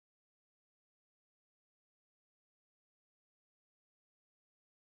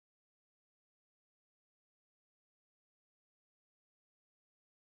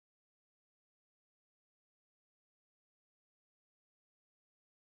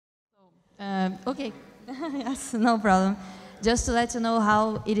Okay, yes, no problem. Just to let you know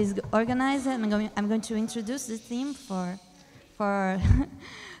how it is organized, I'm going to introduce the theme for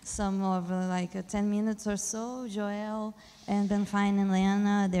some of like 10 minutes or so. Joel and then Fine and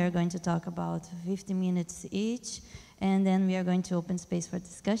Lena, they're going to talk about 50 minutes each, and then we are going to open space for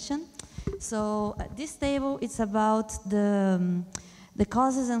discussion. So this table, it's about the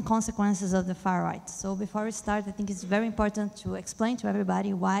causes and consequences of the far right. So before we start, I think it's very important to explain to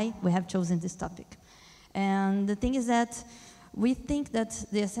everybody why we have chosen this topic. And the thing is that we think that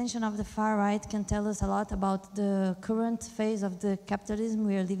the ascension of the far right can tell us a lot about the current phase of the capitalism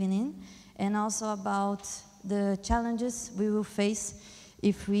we are living in, and also about the challenges we will face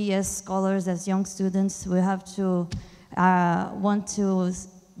if we as scholars, as young students, will have to want to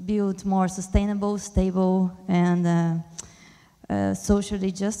build more sustainable, stable, and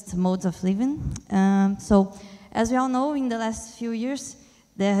socially just modes of living. So, as we all know, in the last few years,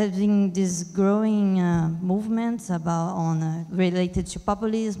 there have been these growing movements related to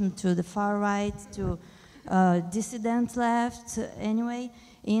populism, to the far right, to dissident left, anyway,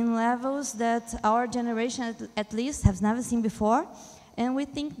 in levels that our generation at least has never seen before. And we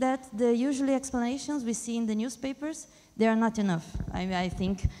think that the usual explanations we see in the newspapers, they are not enough. I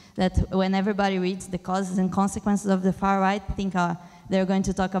think that when everybody reads the causes and consequences of the far right, I think they're going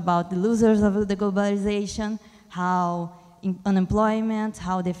to talk about the losers of the globalization, how unemployment,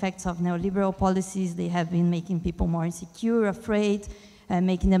 how the effects of neoliberal policies, they have been making people more insecure, afraid,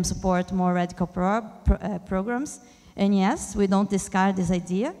 making them support more radical programs. And yes, we don't discard this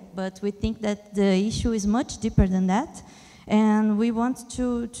idea, but we think that the issue is much deeper than that. And we want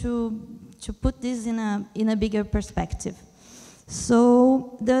to put this in a bigger perspective.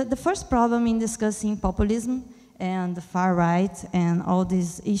 So the first problem in discussing populism and the far right and all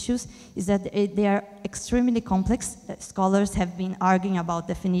these issues is that they are extremely complex. Scholars have been arguing about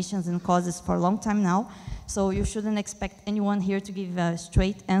definitions and causes for a long time now, so you shouldn't expect anyone here to give a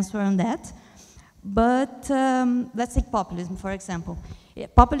straight answer on that. But let's take populism, for example.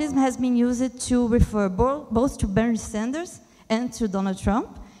 Populism has been used to refer both to Bernie Sanders and to Donald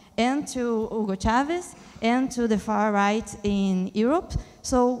Trump and to Hugo Chavez and to the far right in Europe.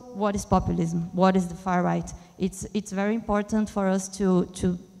 So what is populism? What is the far right? It's very important for us to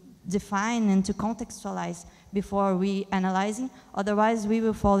define and to contextualize before we analyzing. Otherwise, we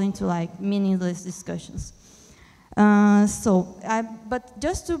will fall into like meaningless discussions. But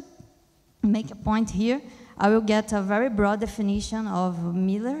just to make a point here, I will get a very broad definition of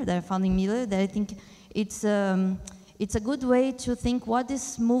Miller, the founding Miller, that I think it's a good way to think what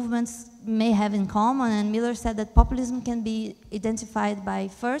these movements may have in common. And Miller said that populism can be identified by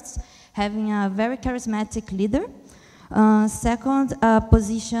first having a very charismatic leader, second, a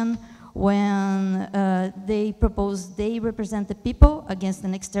position when they represent the people against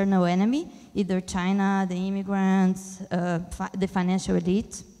an external enemy, either China, the immigrants, the financial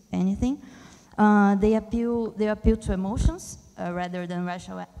elite, anything. They appeal to emotions rather than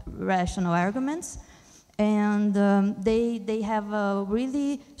rational arguments. And they have a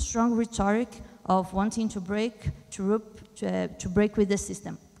really strong rhetoric of wanting to break with the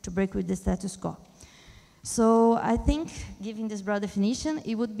system, to break with the status quo. So I think, given this broad definition,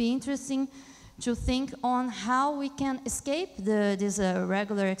 it would be interesting to think on how we can escape these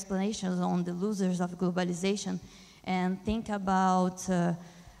regular explanations on the losers of globalization and think about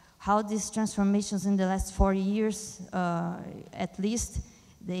how these transformations in the last 40 years, at least,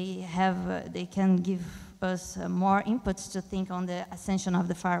 they can give us more inputs to think on the ascension of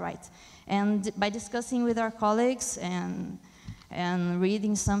the far right. And by discussing with our colleagues and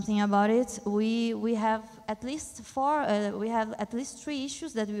reading something about it, we have at least three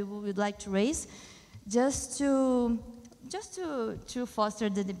issues that we would like to raise, just to foster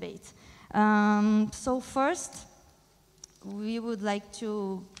the debate. So first, we would like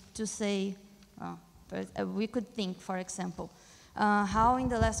to say, we could think, for example, how in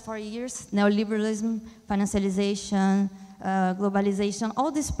the last 4 years, neoliberalism, financialization, globalization,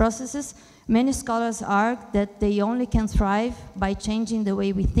 all these processes, many scholars argue that they only can thrive by changing the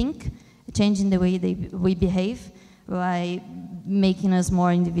way we think, changing the way we behave, by making us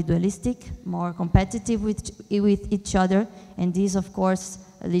more individualistic, more competitive with each other, and this, of course,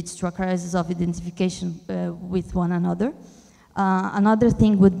 leads to a crisis of identification with one another. Another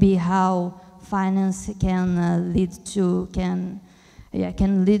thing would be how finance can lead to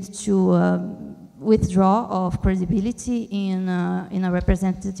withdrawal of credibility in a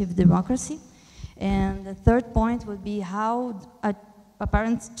representative democracy. And the third point would be how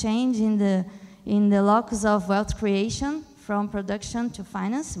apparent change in the locus of wealth creation from production to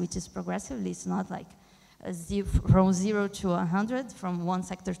finance, which is progressively, it's not like from 0 to 100, from one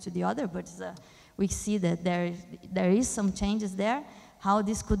sector to the other, but we see that there is some changes there, how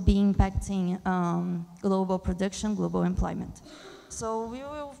this could be impacting global production, global employment. So we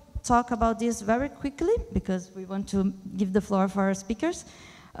will talk about this very quickly because we want to give the floor for our speakers.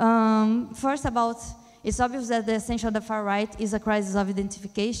 First it's obvious that the essential of the far right is a crisis of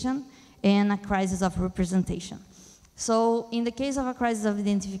identification and a crisis of representation. So in the case of a crisis of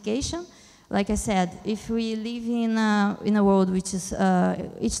identification, like I said, if we live in a world which is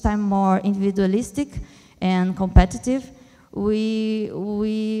each time more individualistic and competitive, we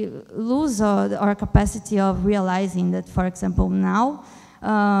lose our capacity of realizing that, for example, now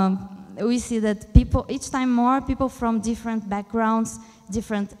we see that each time more people from different backgrounds,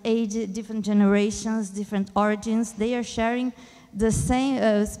 different ages, different generations, different origins, they are sharing the same,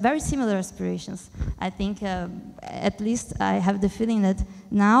 very similar aspirations. I think, at least I have the feeling that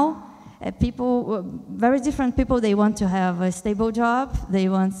now very different people, they want to have a stable job, they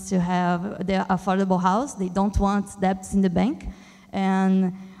want to have their affordable house, they don't want debts in the bank.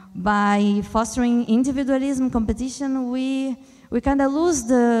 And by fostering individualism, competition, we kind of lose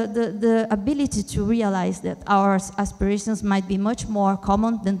the ability to realize that our aspirations might be much more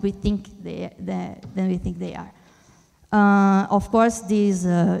common than we think they are. Of course,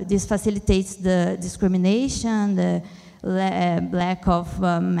 this facilitates the discrimination, the lack of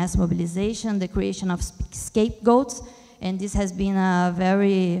mass mobilization, the creation of scapegoats, and this has been a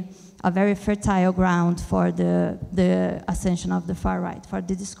very fertile ground for the ascension of the far right, for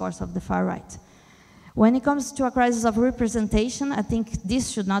the discourse of the far right. When it comes to a crisis of representation, I think this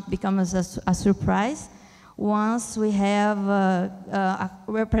should not become a surprise once we have a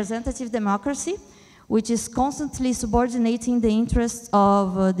representative democracy which is constantly subordinating the interests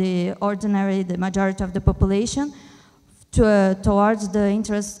of the majority of the population towards the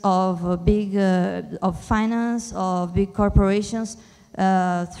interests of of finance, of big corporations,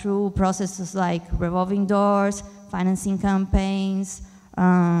 through processes like revolving doors, financing campaigns,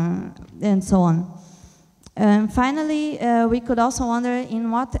 and so on. And finally, we could also wonder in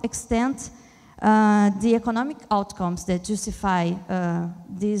what extent the economic outcomes that justify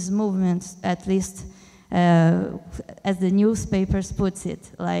these movements, at least as the newspapers puts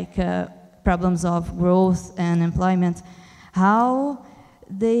it, like problems of growth and employment, how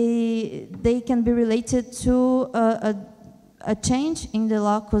they can be related to a change in the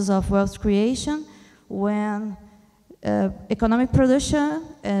locus of wealth creation when economic production,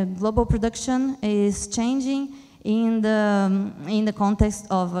 global production is changing in the context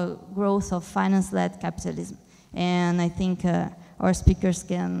of growth of finance-led capitalism. And I think our speakers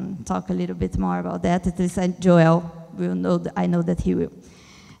can talk a little bit more about that. At least Joel will know. I know that he will.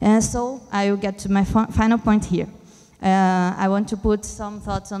 And so I will get to my final point here. I want to put some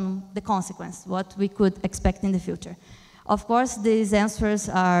thoughts on the consequence, what we could expect in the future. Of course, these answers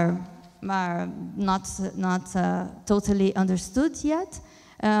are not totally understood yet.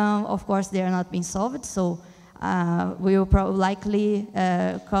 Of course, they are not being solved, so we will likely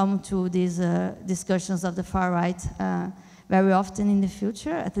come to these discussions of the far right very often in the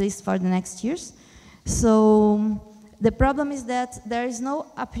future, at least for the next years. So the problem is that there is no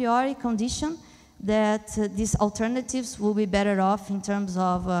a priori condition that these alternatives will be better off in terms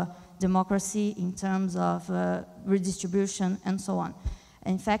of democracy, in terms of redistribution, and so on.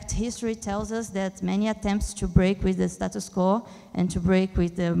 In fact, history tells us that many attempts to break with the status quo and to break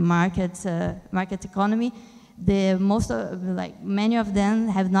with the market economy, many of them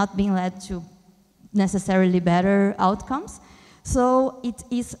have not been led to necessarily better outcomes. So it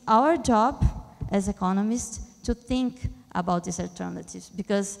is our job as economists to think about these alternatives,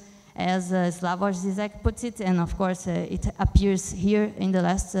 because as Slavoj Zizek puts it, and of course it appears here in the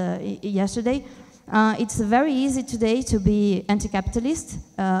last yesterday, it's very easy today to be anti-capitalist,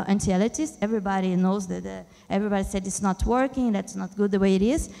 anti-elitist. Everybody knows that, everybody said it's not working, that's not good the way it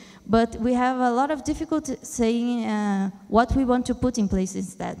is, but we have a lot of difficulty saying what we want to put in place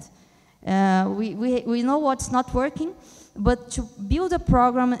instead. We know what's not working, but to build a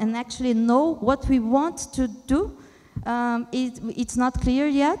program and actually know what we want to do, it's not clear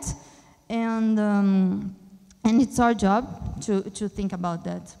yet, and it's our job to think about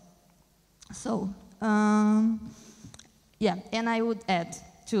that. So, yeah, and I would add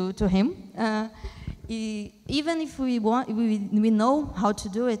to him, even if we know how to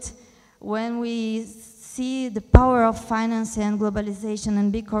do it, when we see the power of finance and globalization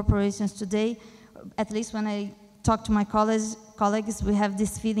and big corporations today, at least when I talk to my colleagues, we have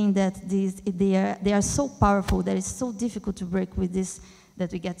this feeling that they are so powerful that it's so difficult to break with this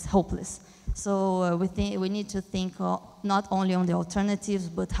that we get hopeless. So we need to think not only on the alternatives,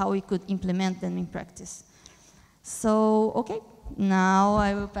 but how we could implement them in practice. So, okay, now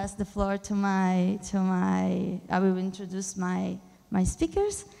I will pass the floor to I will introduce my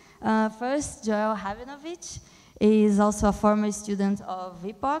speakers. First, Joel Rabinovich is also a former student of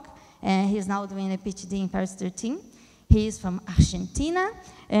EPOG, and he's now doing a PhD in Paris 13. He is from Argentina,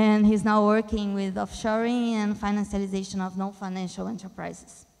 and he's now working with offshoring and financialization of non-financial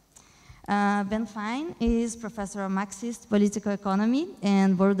enterprises. Ben Fine is professor of Marxist political economy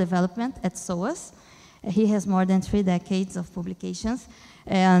and world development at SOAS. He has more than 3 decades of publications,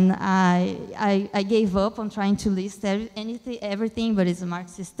 and I gave up on trying to list everything, but it's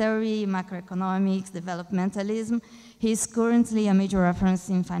Marxist theory, macroeconomics, developmentalism. He's currently a major reference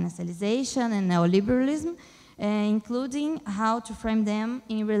in financialization and neoliberalism, including how to frame them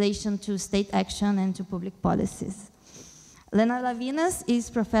in relation to state action and to public policies. Lena Lavinas is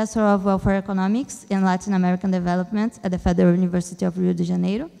professor of welfare economics and Latin American development at the Federal University of Rio de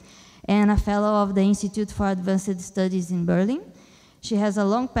Janeiro, and a fellow of the Institute for Advanced Studies in Berlin. She has a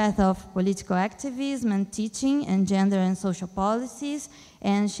long path of political activism and teaching and gender and social policies,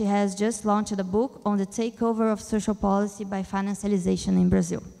 and she has just launched a book on the takeover of social policy by financialization in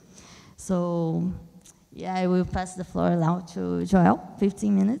Brazil. So, yeah, I will pass the floor now to Joel,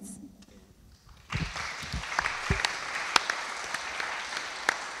 15 minutes.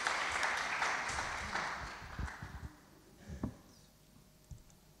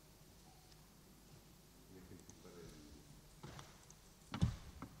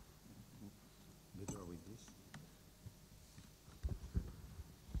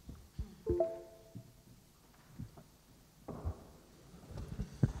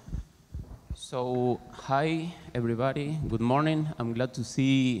 So, hi everybody, good morning. I'm glad to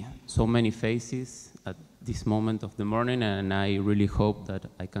see so many faces at this moment of the morning, and I really hope that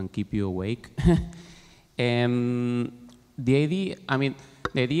I can keep you awake. The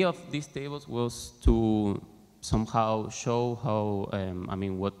idea of these tables was to somehow show how,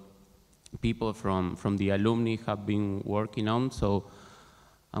 what people from the alumni have been working on. So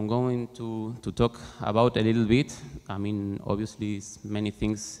I'm going to talk about a little bit. Obviously, it's many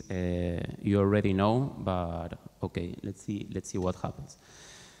things you already know, but okay, let's see what happens.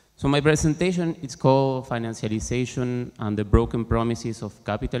 So my presentation is called Financialization and the Broken Promises of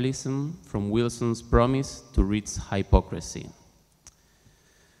Capitalism, from Wilson's Promise to Reed's Hypocrisy.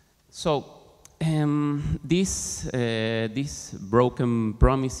 So these broken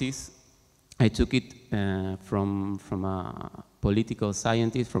promises, I took it from a political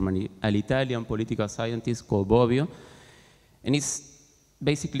scientist, from an Italian political scientist called Bobbio, and it's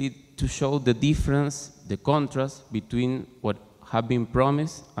basically to show the difference, the contrast between what have been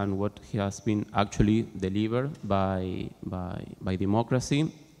promised and what has been actually delivered by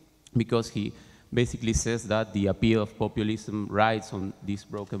democracy, because he basically says that the appeal of populism rides on these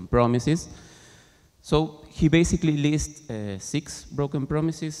broken promises. So he basically lists 6 broken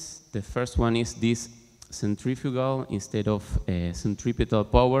promises. The first one is this centrifugal instead of centripetal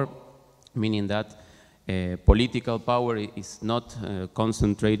power, meaning that political power is not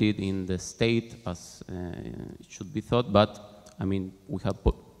concentrated in the state as it should be thought, but we have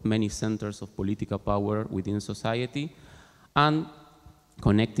many centers of political power within society. And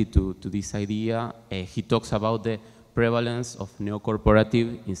connected to this idea, he talks about the prevalence of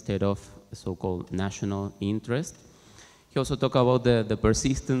neo-corporative instead of so-called national interest. He also talks about the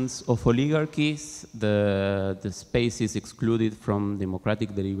persistence of oligarchies, the spaces excluded from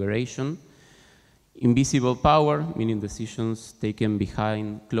democratic deliberation, invisible power, meaning decisions taken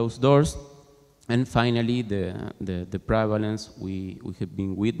behind closed doors, and finally the prevalence we have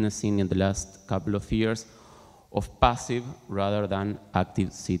been witnessing in the last couple of years of passive rather than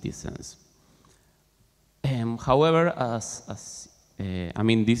active citizens. However, this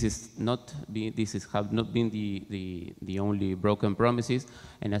have not been the only broken promises,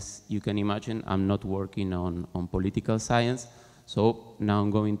 and as you can imagine, I'm not working on political science, so now I'm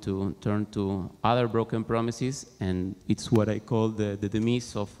going to turn to other broken promises, and it's what I call the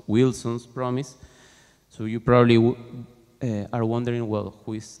demise of Wilson's promise. So you probably are wondering, well,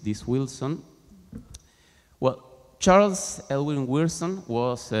 who is this Wilson? Well, Charles Elwin Wilson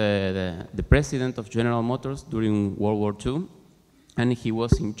was the president of General Motors during World War II, and he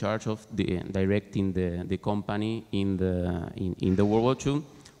was in charge of directing the company in the World War II,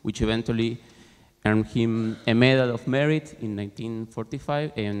 which eventually earned him a Medal of Merit in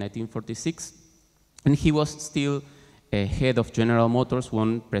 1945 and 1946. And he was still head of General Motors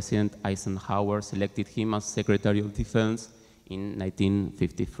when President Eisenhower selected him as Secretary of Defense in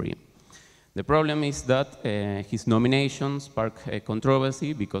 1953. The problem is that his nomination sparked a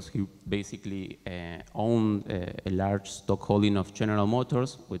controversy because he basically owned a large stockholding of General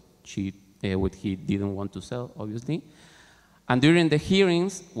Motors, which he which he didn't want to sell, obviously. And during the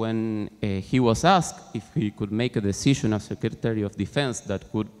hearings, when he was asked if he could make a decision as Secretary of Defense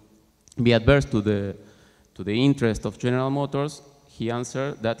that could be adverse to the interest of General Motors, he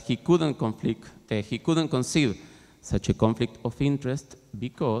answered that he couldn't conceive such a conflict of interest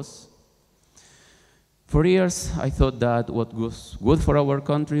because for years I thought that what was good for our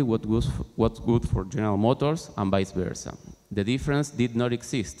country, what's good for General Motors, and vice versa. The difference did not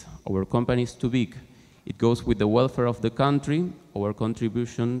exist. Our company is too big. It goes with the welfare of the country. Our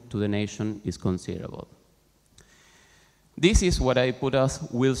contribution to the nation is considerable. This is what I put as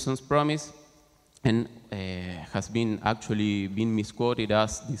Wilson's promise, and has actually been misquoted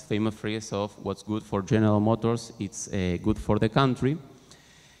as this famous phrase of what's good for General Motors, it's good for the country.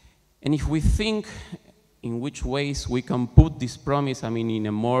 And if we think in which ways we can put this promise, I mean, in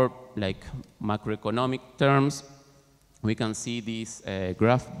a more like macroeconomic terms, we can see this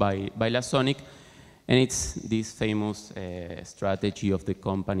graph by Lasonic, and it's this famous strategy of the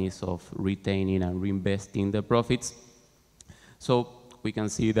companies of retaining and reinvesting the profits. So we can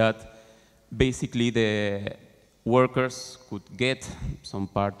see that basically the workers could get some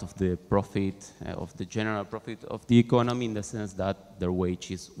part of the profit, of the general profit of the economy, in the sense that their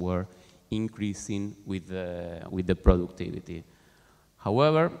wages were increasing with the productivity.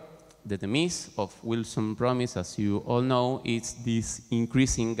 However, the demise of Wilson's promise, as you all know, is this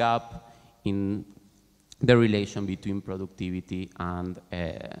increasing gap in the relation between productivity and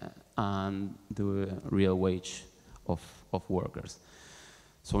the real wage of workers.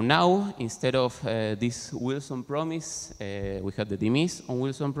 So now, instead of this Wilson promise, we had the demise on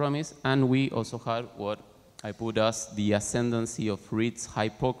Wilson promise, and we also had what I put as the ascendancy of Reed's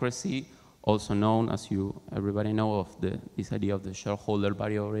hypocrisy, also known, as everybody know, of this idea of the shareholder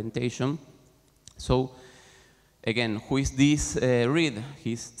value orientation. So again, who is this Reed?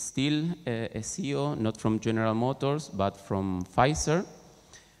 He's still a CEO, not from General Motors, but from Pfizer,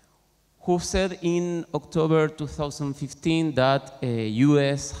 who said in October 2015 that a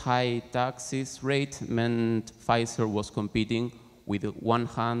US high taxes rate meant Pfizer was competing with one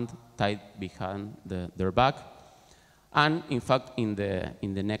hand tied behind their back. And in fact, in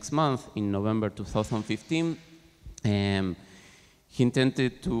the next month, in November 2015, he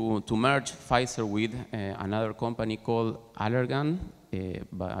intended to merge Pfizer with another company called Allergan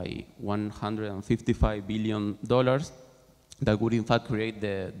by $155 billion. That would in fact create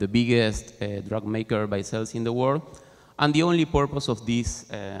the biggest drug maker by sales in the world. And the only purpose of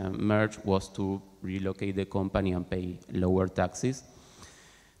this merge was to relocate the company and pay lower taxes.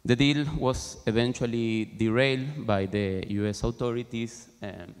 The deal was eventually derailed by the US authorities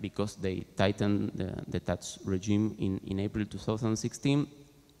because they tightened the tax regime in April 2016.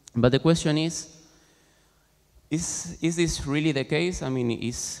 But the question is this really the case? I mean,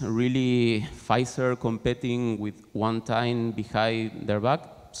 is really Pfizer competing with one time behind their back?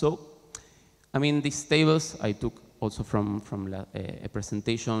 So, I mean, these tables I took also from a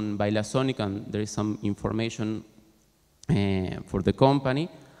presentation by Lasonic, and there is some information for the company.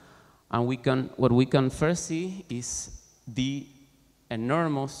 And what we can first see is the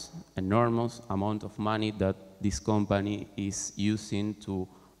enormous amount of money that this company is using to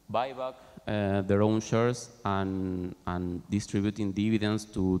buy back their own shares and distributing dividends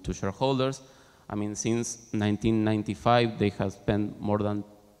to shareholders. I mean, since 1995, they have spent more than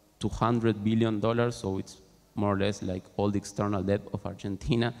 $200 billion, so it's more or less like all the external debt of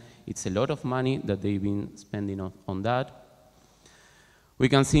Argentina. It's a lot of money that they've been spending on that. We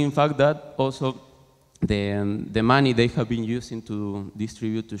can see, in fact, that also the money they have been using to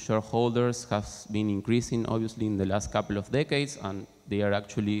distribute to shareholders has been increasing, obviously, in the last couple of decades, and they are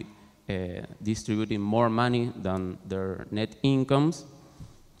actually distributing more money than their net incomes.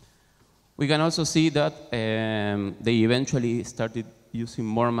 We can also see that they eventually started using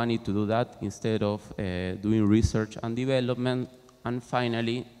more money to do that instead of doing research and development. And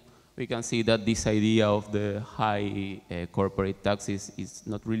finally, we can see that this idea of the high corporate taxes is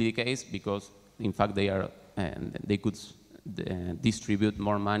not really the case, because in fact they could distribute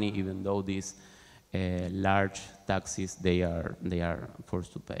more money even though these large taxes they are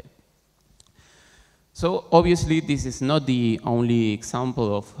forced to pay. So obviously this is not the only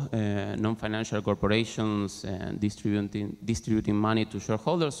example of non-financial corporations distributing money to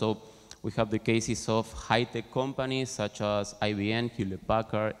shareholders. So we have the cases of high-tech companies such as IBM,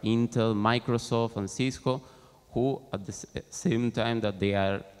 Hewlett-Packard, Intel, Microsoft, and Cisco, who at the same time that they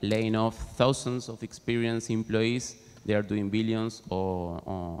are laying off thousands of experienced employees, they are doing billions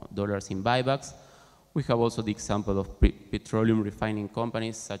of dollars in buybacks. We have also the example of petroleum refining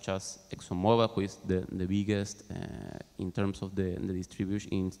companies such as ExxonMobil, who is the biggest in terms of the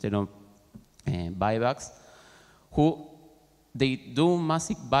distribution. Instead of buybacks, who they do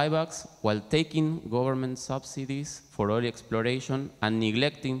massive buybacks while taking government subsidies for oil exploration and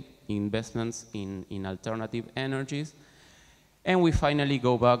neglecting investments in alternative energies. And we finally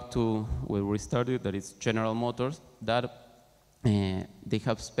go back to where we started, that is General Motors, that they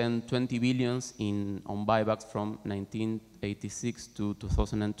have spent 20 billions on buybacks from 1986 to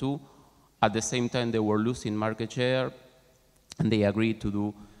 2002. At the same time, they were losing market share, and they agreed to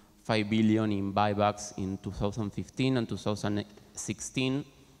do 5 billion in buybacks in 2015 and 2016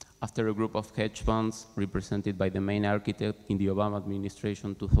 after a group of hedge funds represented by the main architect in the Obama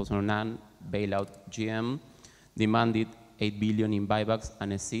administration 2009 bailout GM demanded 8 billion in buybacks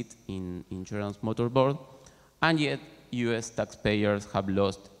and a seat in General Motors board, and yet US taxpayers have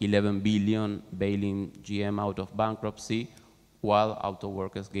lost 11 billion bailing GM out of bankruptcy, while auto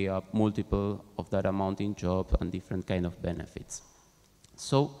workers gave up multiple of that amount in jobs and different kind of benefits.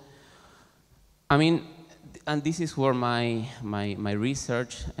 So, I mean, and this is where my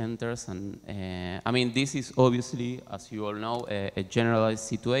research enters, and I mean, this is obviously, as you all know, a generalized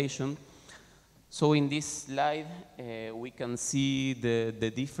situation. So in this slide, we can see the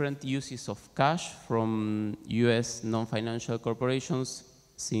different uses of cash from US non-financial corporations,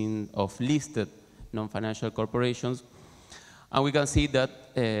 of listed non-financial corporations. And we can see that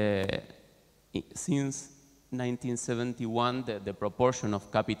since 1971, the proportion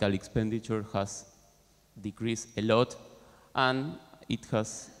of capital expenditure has decreased a lot, and it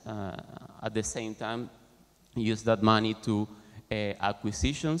has, at the same time, used that money to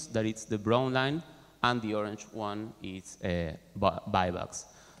acquisitions, that is the brown line, and the orange one is buybacks.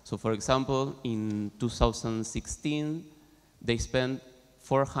 So for example, in 2016, they spent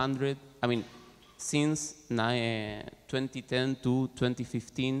 400, I mean, since 2010 to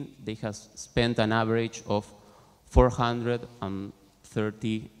 2015, they have spent an average of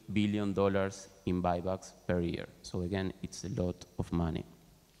 $430 billion in buybacks per year. So again, it's a lot of money.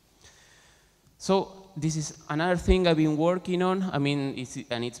 So this is another thing I've been working on. I mean,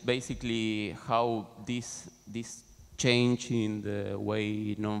 it's basically how this change in the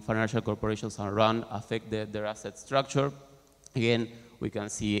way non-financial corporations are run affect their asset structure. Again, we can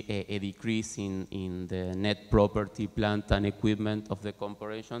see a decrease in the net property, plant, and equipment of the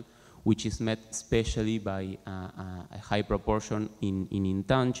corporation, which is met especially by a high proportion in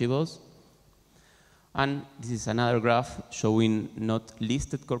intangibles. And this is another graph showing not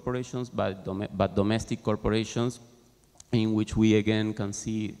listed corporations, but domestic corporations, in which we again can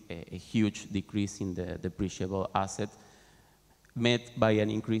see a huge decrease in the depreciable asset, met by an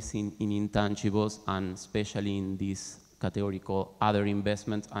increase in intangibles, and especially in this category called other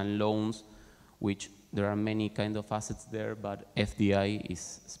investments and loans, which there are many kind of assets there, but FDI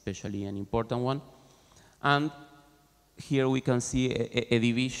is especially an important one. And here we can see a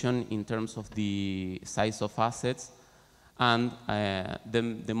division in terms of the size of assets, and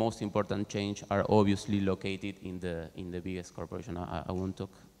the most important change are obviously located in the biggest corporation. I won't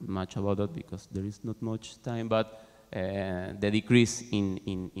talk much about that because there is not much time, but the decrease in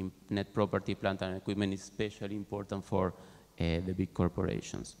net property, plant, and equipment is especially important for the big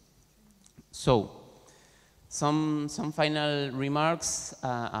corporations. So, some final remarks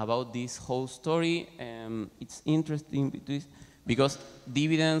about this whole story. It's interesting because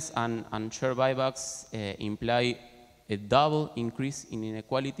dividends and share buybacks imply a double increase in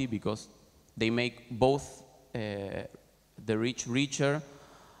inequality, because they make both the rich richer,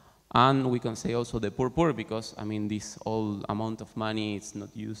 and we can say also the poor poor, because I mean this all amount of money is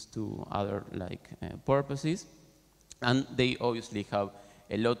not used to other purposes, and they obviously have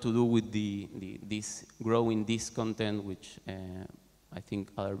a lot to do with this growing discontent, which I think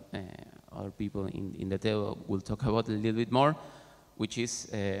other people in the table will talk about a little bit more, which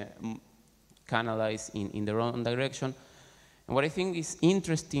is canalized in the wrong direction. And what I think is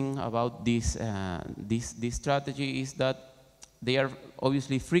interesting about this strategy is that they are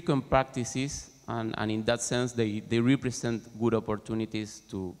obviously frequent practices, and in that sense they represent good opportunities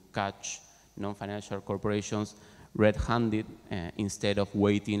to catch non-financial corporations red-handed instead of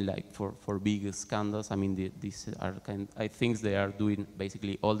waiting for big scandals. I mean, these are things they are doing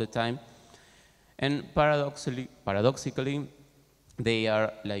basically all the time. And paradoxically, they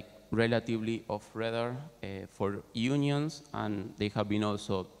are relatively off-radar for unions, and they have been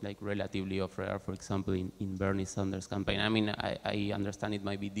also relatively off-radar, for example, in Bernie Sanders' campaign. I mean, I understand it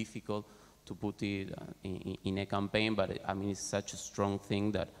might be difficult to put it in a campaign, but I mean, it's such a strong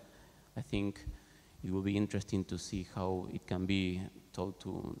thing that I think it will be interesting to see how it can be told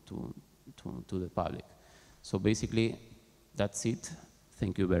to the public. So basically, that's it.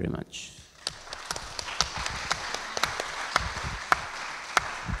 Thank you very much.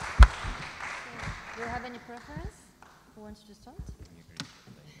 preference? Who wants to start?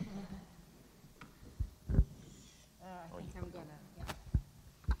 I think I'm gonna,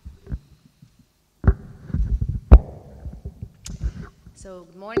 So,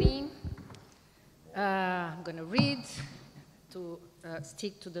 good morning. I'm gonna read to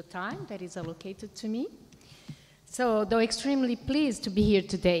stick to the time that is allocated to me. So, though extremely pleased to be here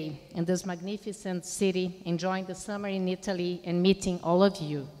today in this magnificent city, enjoying the summer in Italy and meeting all of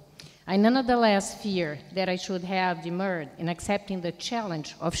you, I nonetheless fear that I should have demurred in accepting the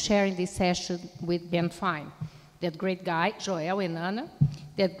challenge of sharing this session with Ben Fine, that great guy, Joel and Anna,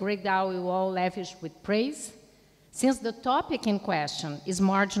 that great guy we all lavish with praise, since the topic in question is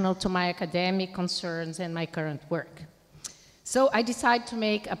marginal to my academic concerns and my current work. So I decided to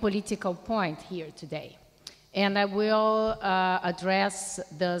make a political point here today. And I will address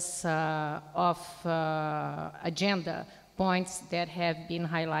this agenda points that have been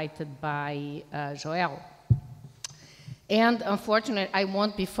highlighted by Joel. And unfortunately, I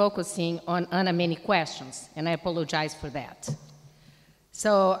won't be focusing on Anna many questions, and I apologize for that.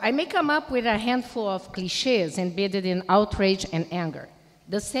 So I may come up with a handful of cliches embedded in outrage and anger,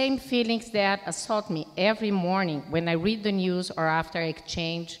 the same feelings that assault me every morning when I read the news or after I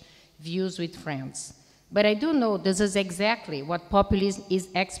exchange views with friends. But I do know this is exactly what populism is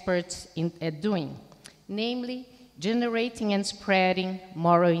expert at doing, namely generating and spreading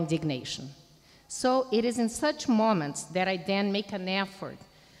moral indignation. So it is in such moments that I then make an effort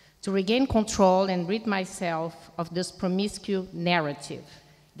to regain control and rid myself of this promiscuous narrative,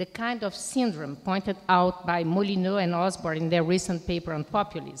 the kind of syndrome pointed out by Molyneux and Osborne in their recent paper on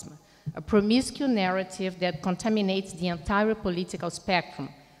populism, a promiscuous narrative that contaminates the entire political spectrum,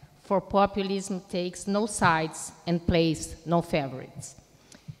 for populism takes no sides and plays no favorites.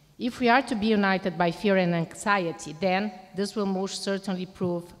 If we are to be united by fear and anxiety, then this will most certainly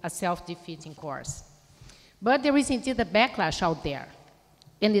prove a self-defeating course. But there is indeed a backlash out there,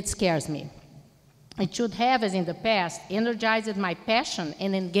 and it scares me. It should have, as in the past, energized my passion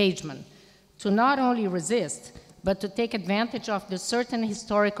and engagement to not only resist, but to take advantage of the certain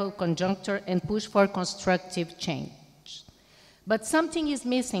historical conjuncture and push for constructive change. But something is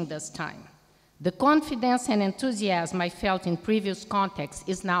missing this time. The confidence and enthusiasm I felt in previous contexts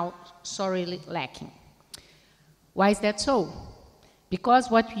is now sorely lacking. Why is that so? Because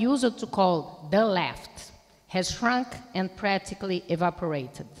what we used to call the left has shrunk and practically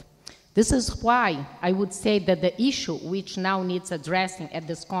evaporated. This is why I would say that the issue which now needs addressing at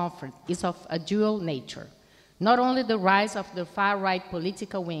this conference is of a dual nature. Not only the rise of the far-right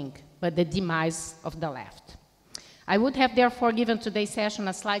political wing, but the demise of the left. I would have therefore given today's session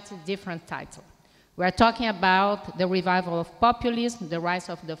a slightly different title. We are talking about the revival of populism, the rise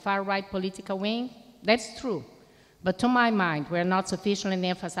of the far-right political wing. That's true. But to my mind, we are not sufficiently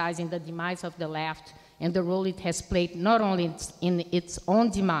emphasizing the demise of the left and the role it has played not only in its own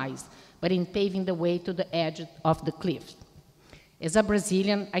demise, but in paving the way to the edge of the cliff. As a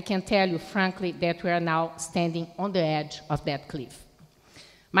Brazilian, I can tell you frankly that we are now standing on the edge of that cliff.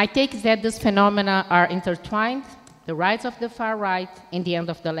 My take is that these phenomena are intertwined, the rise of the far right and the end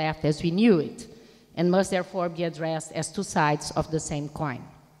of the left as we knew it, and must therefore be addressed as two sides of the same coin.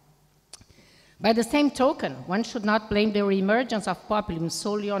 By the same token, one should not blame the reemergence of populism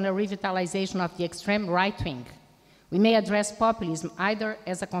solely on a revitalization of the extreme right wing. We may address populism either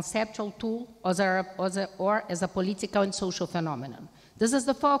as a conceptual tool or as a political and social phenomenon. This is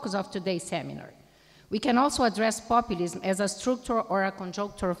the focus of today's seminar. We can also address populism as a structural or a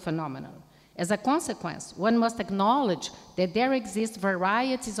conjunctural phenomenon. As a consequence, one must acknowledge that there exist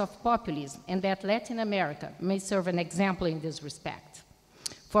varieties of populism and that Latin America may serve an example in this respect.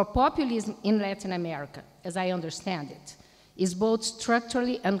 For populism in Latin America, as I understand it, is both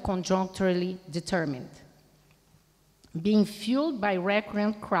structurally and conjuncturally determined, being fueled by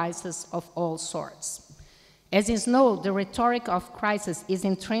recurrent crises of all sorts. As is known, the rhetoric of crisis is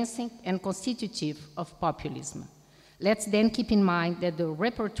intrinsic and constitutive of populism. Let's then keep in mind that the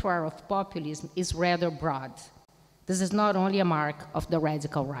repertoire of populism is rather broad. This is not only a mark of the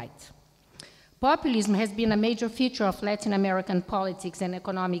radical right. Populism has been a major feature of Latin American politics and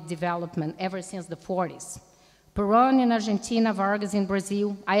economic development ever since the 40s. Perón in Argentina, Vargas in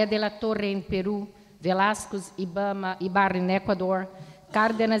Brazil, Aya de la Torre in Peru, Velasquez, Ibarra in Ecuador,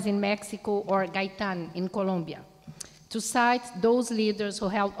 Cárdenas in Mexico, or Gaitán in Colombia, to cite those leaders who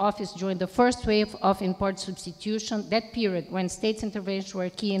held office during the first wave of import substitution, that period when states' interventions were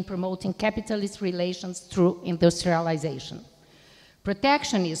key in promoting capitalist relations through industrialization.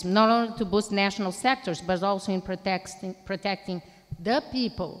 Protectionism, not only to boost national sectors, but also in protecting the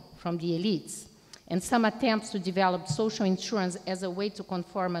people from the elites, and some attempts to develop social insurance as a way to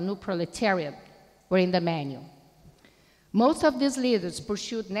conform a new proletariat were in the menu. Most of these leaders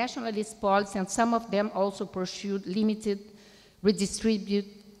pursued nationalist policy, and some of them also pursued limited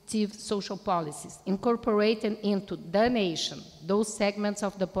redistributive social policies, incorporating into the nation those segments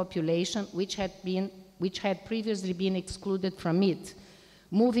of the population which had previously been excluded from it,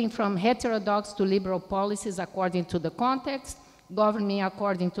 moving from heterodox to liberal policies according to the context, governing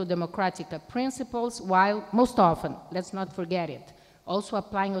according to democratic principles, while most often, let's not forget it, also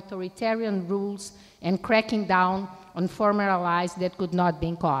applying authoritarian rules and cracking down on former allies that could not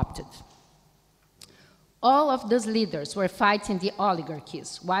be co-opted. All of these leaders were fighting the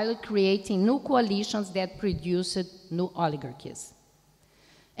oligarchies while creating new coalitions that produced new oligarchies,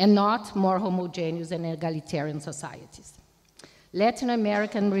 and not more homogeneous and egalitarian societies. Latin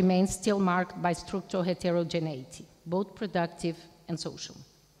America remains still marked by structural heterogeneity, both productive and social.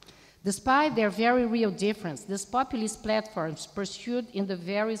 Despite their very real difference, these populist platforms pursued in the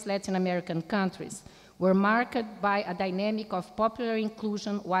various Latin American countries were marked by a dynamic of popular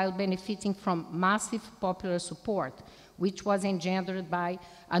inclusion while benefiting from massive popular support, which was engendered by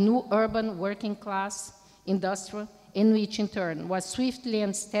a new urban working class industrial, in which in turn was swiftly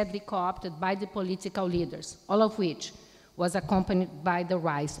and steadily co-opted by the political leaders, all of which was accompanied by the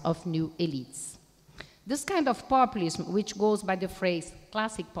rise of new elites. This kind of populism, which goes by the phrase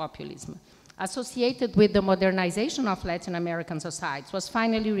classic populism, associated with the modernization of Latin American societies, was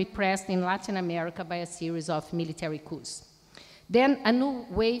finally repressed in Latin America by a series of military coups. Then a new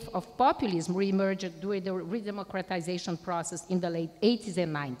wave of populism reemerged during the redemocratization process in the late 80s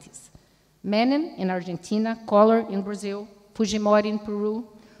and 90s. Menem in Argentina, Collor in Brazil, Fujimori in Peru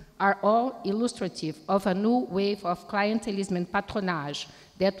are all illustrative of a new wave of clientelism and patronage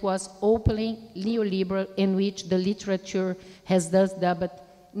that was openly neoliberal, in which the literature has thus dubbed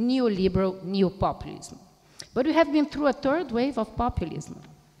neoliberal neopopulism. But we have been through a third wave of populism.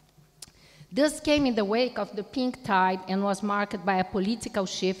 This came in the wake of the pink tide and was marked by a political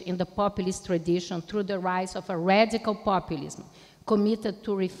shift in the populist tradition through the rise of a radical populism committed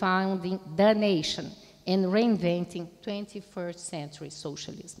to refounding the nation and reinventing 21st century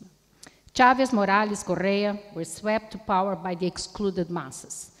socialism. Chavez, Morales, Correa were swept to power by the excluded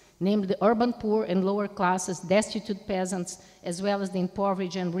masses, namely the urban poor and lower classes, destitute peasants, as well as the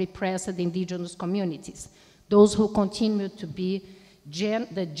impoverished and repressed indigenous communities, those who continue to be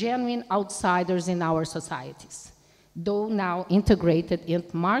the genuine outsiders in our societies, though now integrated in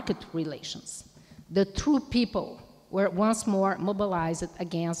market relations. The true people were once more mobilized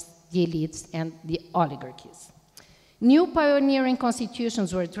against the elites and the oligarchies. New pioneering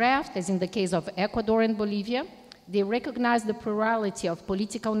constitutions were drafted, as in the case of Ecuador and Bolivia. They recognized the plurality of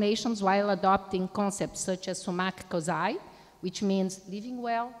political nations while adopting concepts such as sumac kozai, which means living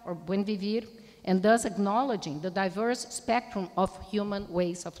well or buen vivir, and thus acknowledging the diverse spectrum of human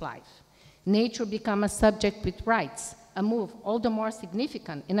ways of life. Nature became a subject with rights, a move all the more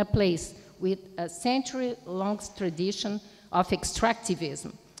significant in a place with a century-long tradition of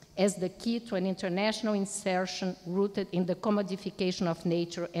extractivism as the key to an international insertion rooted in the commodification of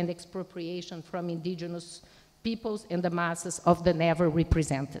nature and expropriation from indigenous peoples and the masses of the never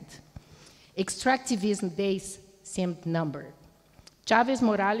represented. Extractivism days seemed numbered. Chavez,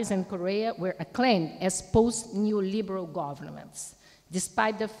 Morales, and Correa were acclaimed as post-neoliberal governments,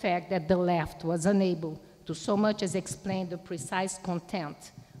 despite the fact that the left was unable to so much as explain the precise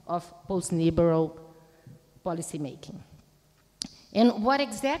content of post-neoliberal policymaking. And what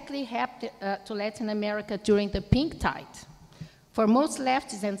exactly happened to Latin America during the pink tide? For most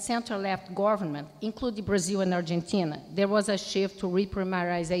leftist and center-left governments, including Brazil and Argentina, there was a shift to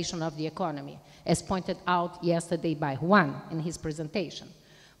reprimarization of the economy, as pointed out yesterday by Juan in his presentation,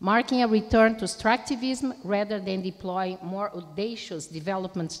 marking a return to extractivism rather than deploying more audacious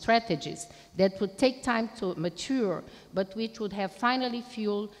development strategies that would take time to mature, but which would have finally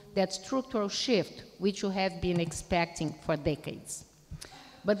fueled that structural shift which you have been expecting for decades.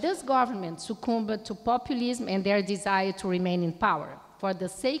 But this government succumbed to populism and their desire to remain in power, for the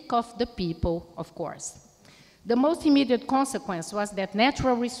sake of the people, of course. The most immediate consequence was that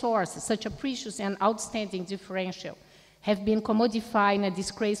natural resources, such a precious and outstanding differential, have been commodified in a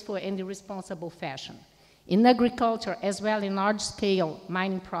disgraceful and irresponsible fashion. In agriculture, as well in large-scale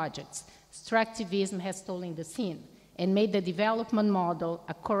mining projects, extractivism has stolen the scene and made the development model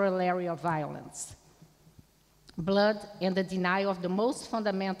a corollary of violence, blood, and the denial of the most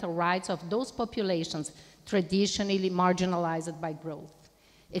fundamental rights of those populations traditionally marginalized by growth.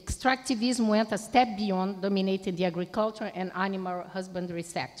 Extractivism went a step beyond dominating the agriculture and animal husbandry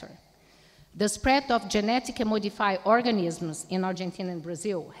sector. The spread of genetically modified organisms in Argentina and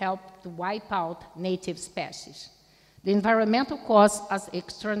Brazil helped to wipe out native species. The environmental costs are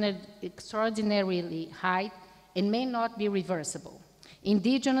extraordinarily high and may not be reversible.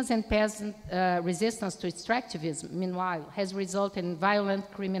 Indigenous and peasant resistance to extractivism, meanwhile, has resulted in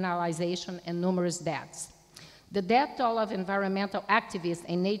violent criminalization and numerous deaths. The death toll of environmental activists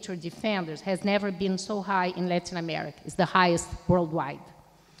and nature defenders has never been so high in Latin America. It's the highest worldwide.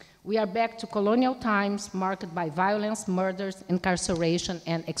 We are back to colonial times marked by violence, murders, incarceration,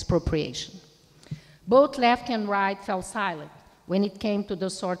 and expropriation. Both left and right fell silent when it came to the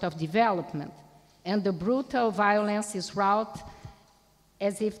sort of development, and the brutal violence is wrought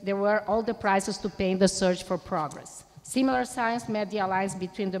as if there were all the prices to pay in the search for progress. Similar signs made the alliance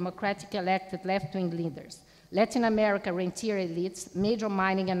between democratic elected left-wing leaders, Latin America rentier elites, major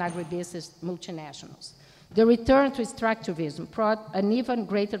mining and agribusiness multinationals. The return to extractivism brought an even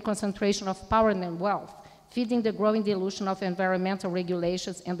greater concentration of power and wealth, feeding the growing dilution of environmental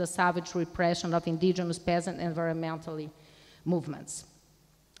regulations and the savage repression of indigenous peasant environmental movements.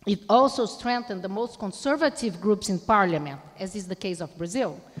 It also strengthened the most conservative groups in parliament, as is the case of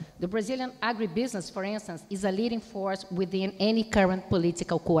Brazil. The Brazilian agribusiness, for instance, is a leading force within any current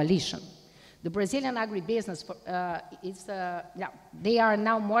political coalition. The Brazilian agribusiness, they are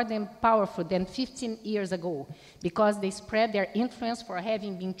now more than powerful than 15 years ago because they spread their influence for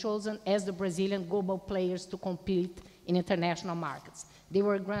having been chosen as the Brazilian global players to compete in international markets. They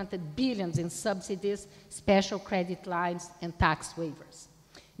were granted billions in subsidies, special credit lines, and tax waivers.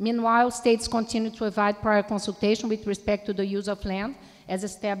 Meanwhile, states continue to evade prior consultation with respect to the use of land as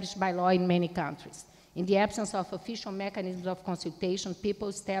established by law in many countries. In the absence of official mechanisms of consultation, people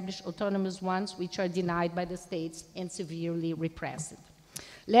establish autonomous ones which are denied by the states and severely repressed.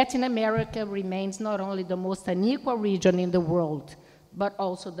 Latin America remains not only the most unequal region in the world, but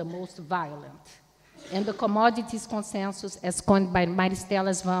also the most violent. And the commodities consensus, as coined by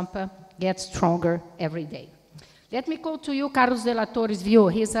Maristela Svampa, gets stronger every day. Let me go to you, Carlos de la Torre's view.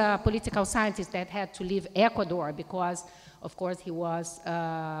 He's a political scientist that had to leave Ecuador because, of course, he was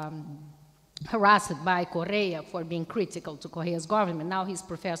harassed by Correa for being critical to Correa's government. Now he's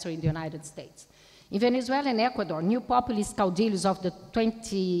professor in the United States. In Venezuela and Ecuador, new populist caudillos of the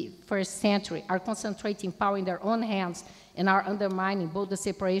 21st century are concentrating power in their own hands and are undermining both the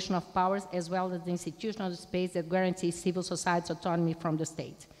separation of powers as well as the institutional space that guarantees civil society's autonomy from the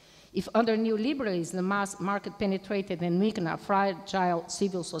state. If under neoliberalism, the mass market penetrated and weakened a fragile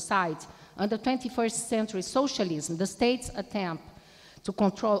civil society, under 21st century socialism, the state's attempt to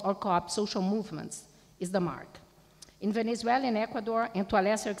control or co-opt social movements is the mark. In Venezuela and Ecuador, and to a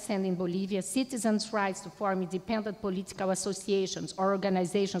lesser extent in Bolivia, citizens' rights to form independent political associations or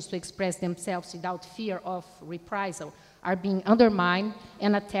organizations to express themselves without fear of reprisal are being undermined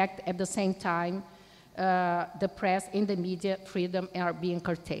and attacked at the same time. The press and the media freedom are being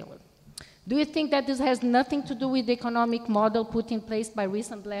curtailed. Do you think that this has nothing to do with the economic model put in place by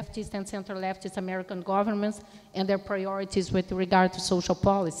recent leftist and center-leftist American governments and their priorities with regard to social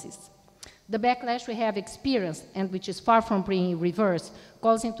policies? The backlash we have experienced, and which is far from being reversed,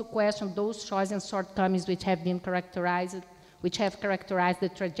 calls into question those choices and shortcomings which have characterized the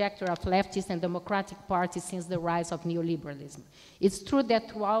trajectory of leftist and democratic parties since the rise of neoliberalism. It's true that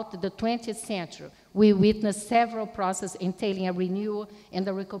throughout the 20th century, we witnessed several processes entailing a renewal and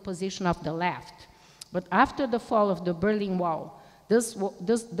a recomposition of the left. But after the fall of the Berlin Wall,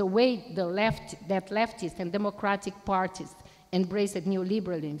 the way that leftist and democratic parties embraced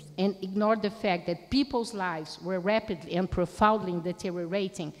neoliberalism and ignored the fact that people's lives were rapidly and profoundly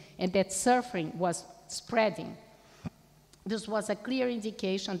deteriorating and that suffering was spreading, this was a clear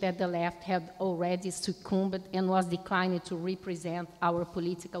indication that the left had already succumbed and was declining to represent our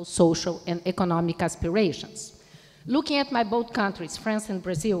political, social, and economic aspirations. Looking at my both countries, France and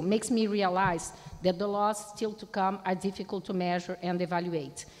Brazil, makes me realize that the losses still to come are difficult to measure and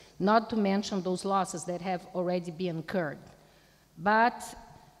evaluate, not to mention those losses that have already been incurred. But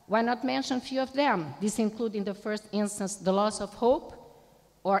why not mention a few of them? This includes, in the first instance, the loss of hope,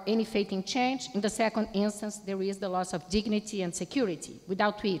 or any faith in change. In the second instance, there is the loss of dignity and security,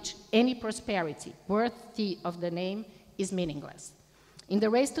 without which any prosperity worthy of the name is meaningless. In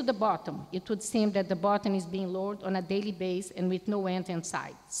the race to the bottom, it would seem that the bottom is being lowered on a daily basis and with no end in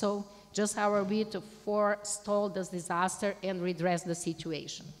sight. So just how are we to forestall this disaster and redress the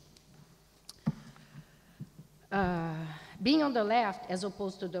situation? Being on the left, as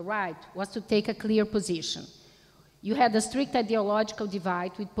opposed to the right, was to take a clear position. You had a strict ideological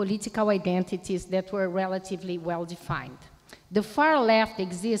divide with political identities that were relatively well-defined. The far left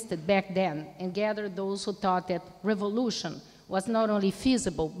existed back then and gathered those who thought that revolution was not only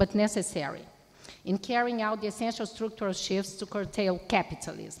feasible but necessary in carrying out the essential structural shifts to curtail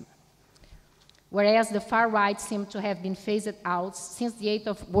capitalism. whereas the far right seemed to have been phased out since the end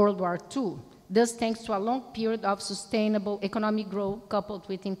of World War II, thus thanks to a long period of sustainable economic growth coupled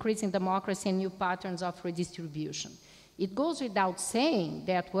with increasing democracy and new patterns of redistribution. It goes without saying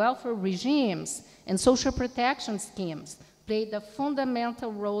that welfare regimes and social protection schemes played a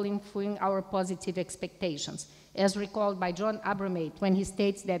fundamental role in fueling our positive expectations, as recalled by John Abrahamate when he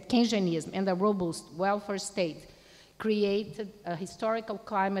states that Keynesianism and a robust welfare state created a historical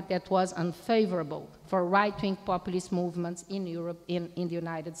climate that was unfavorable for right-wing populist movements in Europe and in the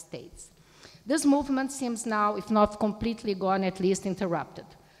United States. This movement seems now, if not completely gone, at least interrupted.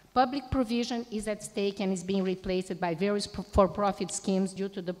 Public provision is at stake and is being replaced by various for-profit schemes due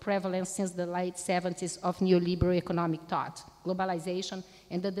to the prevalence since the late 70s of neoliberal economic thought, globalization,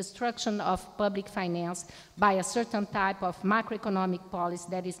 and the destruction of public finance by a certain type of macroeconomic policy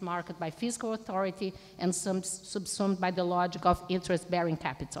that is marked by fiscal authority and subsumed by the logic of interest-bearing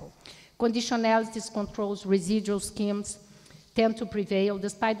capital. Conditionalities, controls, residual schemes tend to prevail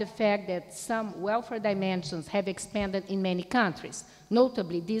despite the fact that some welfare dimensions have expanded in many countries,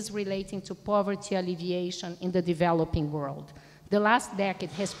 notably these relating to poverty alleviation in the developing world. The last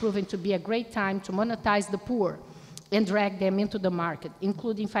decade has proven to be a great time to monetize the poor and drag them into the market,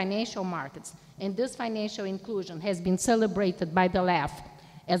 including financial markets, and this financial inclusion has been celebrated by the left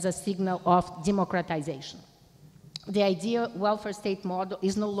as a signal of democratization. The ideal welfare state model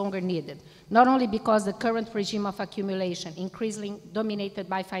is no longer needed, not only because the current regime of accumulation, increasingly dominated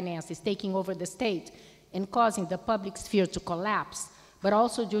by finance, is taking over the state and causing the public sphere to collapse, but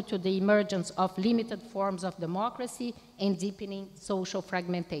also due to the emergence of limited forms of democracy and deepening social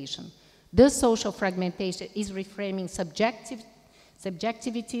fragmentation. This social fragmentation is reframing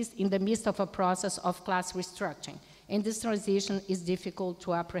subjectivities in the midst of a process of class restructuring, and this transition is difficult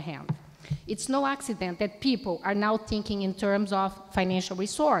to apprehend. It's no accident that people are now thinking in terms of financial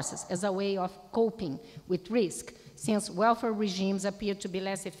resources as a way of coping with risk, since welfare regimes appear to be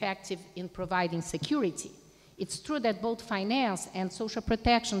less effective in providing security. It's true that both finance and social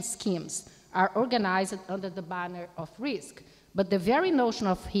protection schemes are organized under the banner of risk, but the very notion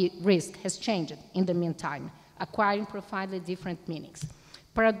of risk has changed in the meantime, acquiring profoundly different meanings.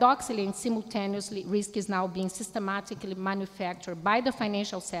 Paradoxically and simultaneously, risk is now being systematically manufactured by the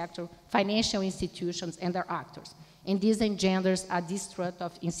financial sector, financial institutions, and their actors. And this engenders a distrust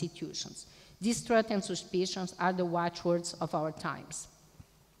of institutions. Distrust and suspicions are the watchwords of our times.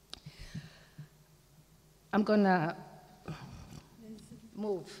 I'm going to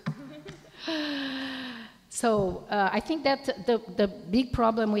move. So I think that the big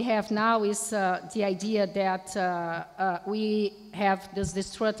problem we have now is the idea that we have this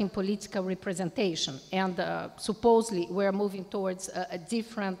distorting political representation, and supposedly we're moving towards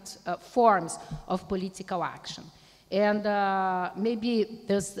different forms of political action. And maybe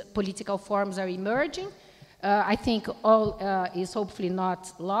those political forms are emerging. I think all is hopefully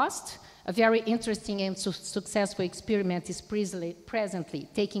not lost. A very interesting and successful experiment is presently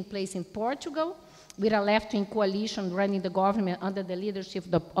taking place in Portugal, with a left-wing coalition running the government under the leadership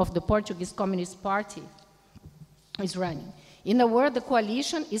of the Portuguese Communist Party is running. In a word, the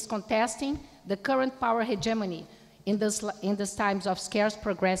coalition is contesting the current power hegemony in these times of scarce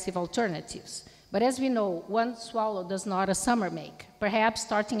progressive alternatives. But as we know, one swallow does not a summer make. Perhaps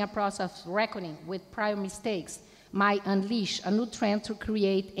starting a process of reckoning with prior mistakes might unleash a new trend to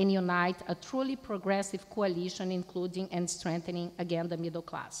create and unite a truly progressive coalition, including and strengthening again the middle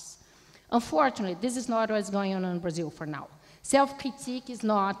class. Unfortunately, this is not what is going on in Brazil for now. Self-critique is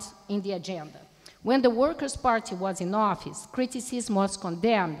not in the agenda. When the Workers' Party was in office, criticism was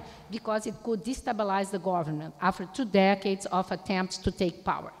condemned because it could destabilize the government after 2 decades of attempts to take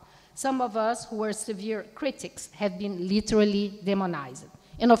power. Some of us who were severe critics have been literally demonized.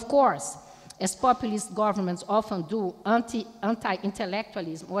 And of course, as populist governments often do,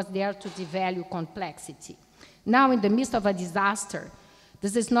 anti-intellectualism was there to devalue complexity. Now, in the midst of a disaster,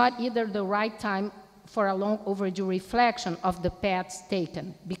 this is not either the right time for a long overdue reflection of the paths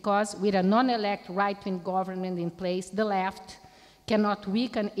taken, because with a non-elect right-wing government in place, the left cannot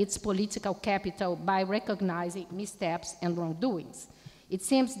weaken its political capital by recognizing missteps and wrongdoings. It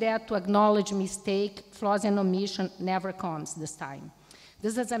seems that to acknowledge mistake, flaws, and omission never comes this time.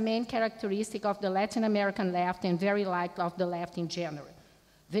 This is a main characteristic of the Latin American left and very likely of the left in general.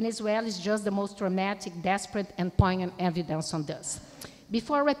 Venezuela is just the most dramatic, desperate, and poignant evidence on this.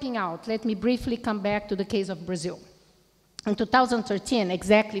 Before wrapping out, let me briefly come back to the case of Brazil. In 2013,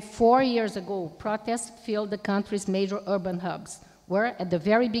 exactly 4 years ago, protests filled the country's major urban hubs, where at the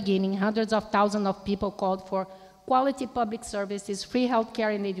very beginning, hundreds of thousands of people called for quality public services, free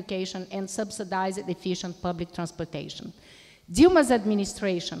healthcare and education, and subsidized efficient public transportation. Dilma's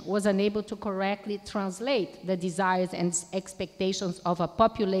administration was unable to correctly translate the desires and expectations of a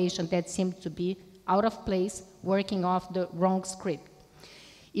population that seemed to be out of place, working off the wrong script.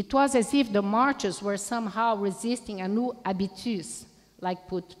 It was as if the marchers were somehow resisting a new habitus, like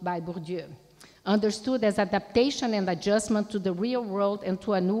put by Bourdieu, understood as adaptation and adjustment to the real world and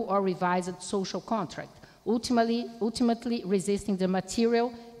to a new or revised social contract, ultimately resisting the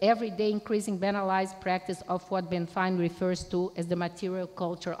material, everyday increasing banalized practice of what Ben Fine refers to as the material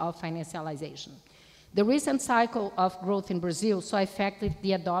culture of financialization. The recent cycle of growth in Brazil saw effective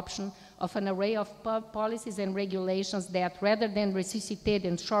the adoption of an array of policies and regulations that, rather than resuscitate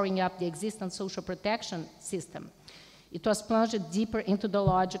and shoring up the existing social protection system, it was plunged deeper into the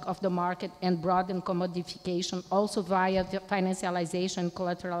logic of the market and broadened commodification also via the financialization and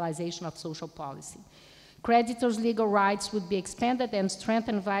collateralization of social policy. Creditors' legal rights would be expanded and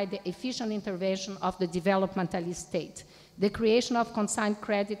strengthened via the efficient intervention of the developmentalist state. The creation of consigned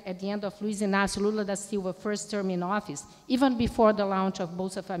credit at the end of Luiz Inácio Lula da Silva's first term in office, even before the launch of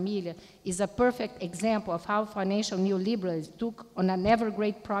Bolsa Família, is a perfect example of how financial neoliberalism took on an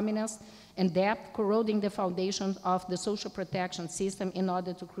ever-great prominence and depth, corroding the foundations of the social protection system in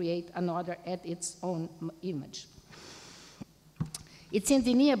order to create another at its own image. It's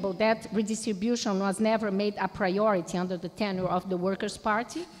undeniable that redistribution was never made a priority under the tenure of the Workers'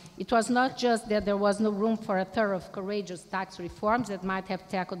 Party. It was not just that there was no room for a thorough, courageous tax reforms that might have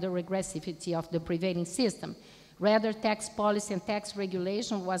tackled the regressivity of the prevailing system. Rather, tax policy and tax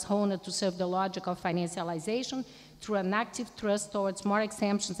regulation was honed to serve the logic of financialization through an active thrust towards more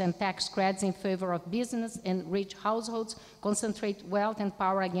exemptions and tax credits in favor of business and rich households, concentrate wealth and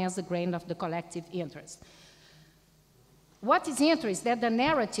power against the grain of the collective interest. What is interesting is that the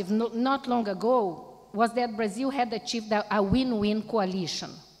narrative not long ago was that Brazil had achieved a win-win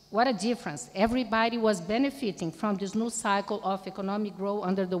coalition. What a difference. Everybody was benefiting from this new cycle of economic growth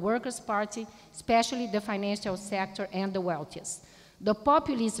under the Workers' Party, especially the financial sector and the wealthiest. The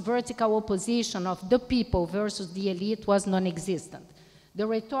populist vertical opposition of the people versus the elite was non-existent. The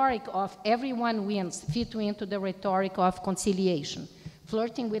rhetoric of everyone wins fit into the rhetoric of conciliation,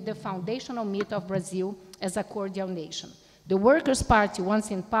 flirting with the foundational myth of Brazil as a cordial nation. The Workers' Party, once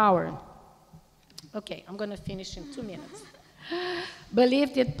in power, okay, I'm going to finish in 2 minutes,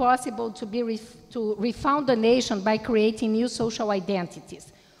 believed it possible to refound the nation by creating new social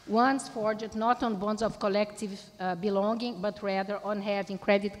identities, ones forged not on bonds of collective belonging, but rather on having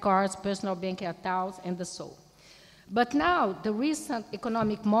credit cards, personal bank accounts, and the so. But now that the recent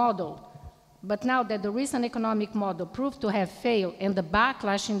economic model proved to have failed and the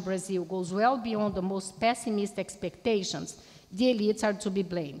backlash in Brazil goes well beyond the most pessimist expectations, the elites are to be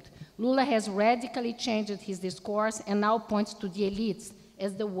blamed. Lula has radically changed his discourse and now points to the elites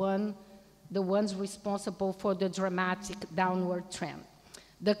as the ones responsible for the dramatic downward trend.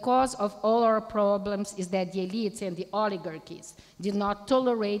 The cause of all our problems is that the elites and the oligarchies did not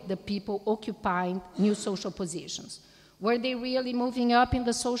tolerate the people occupying new social positions. Were they really moving up in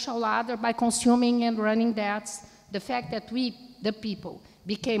the social ladder by consuming and running debts? The fact that we, the people,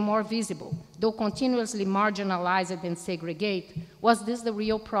 became more visible, though continuously marginalized and segregated, was this the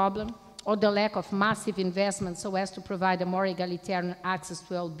real problem? Or the lack of massive investment so as to provide a more egalitarian access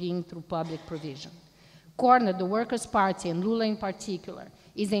to well-being through public provision? Cornered, the Workers' Party, and Lula in particular,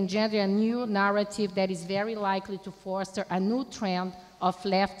 is engendering a new narrative that is very likely to foster a new trend of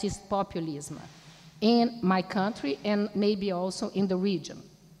leftist populism in my country and maybe also in the region.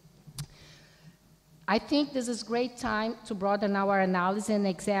 I think this is a great time to broaden our analysis and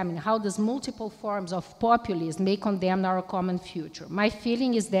examine how these multiple forms of populism may condemn our common future. My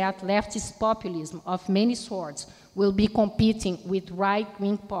feeling is that leftist populism of many sorts will be competing with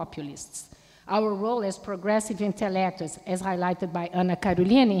right-wing populists. Our role as progressive intellectuals, as highlighted by Ana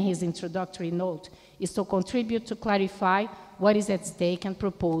Carolina in his introductory note, is to contribute to clarify what is at stake and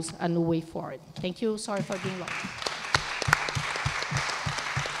propose a new way forward. Thank you. Sorry for being long.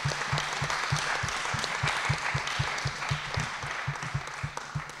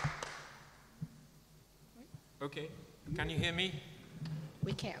 Okay. Can you hear me?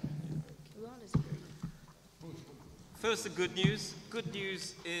 We can. First, the good news. Good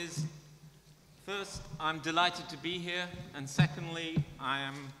news is, first, I'm delighted to be here, and secondly, I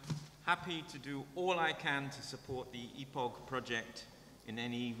am happy to do all I can to support the EPOG project in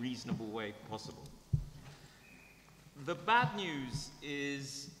any reasonable way possible. The bad news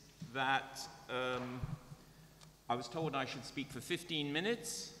is that I was told I should speak for 15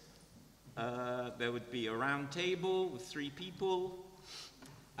 minutes. There would be a round table with 3 people.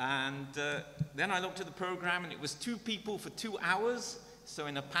 And then I looked at the program, and it was 2 people for 2 hours. So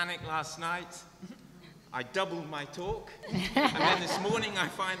in a panic last night, I doubled my talk, and then this morning I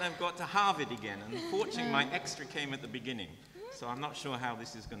find I've got to halve it again. And unfortunately, my extra came at the beginning, so I'm not sure how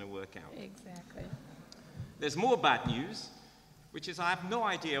this is going to work out. Exactly. There's more bad news, which is I have no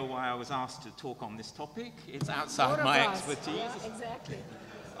idea why I was asked to talk on this topic. It's outside my expertise. Yeah, exactly.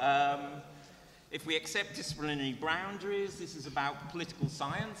 If we accept disciplinary boundaries, this is about political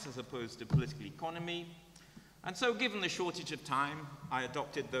science as opposed to political economy. And so given the shortage of time, I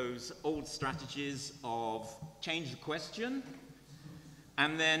adopted those old strategies of change the question,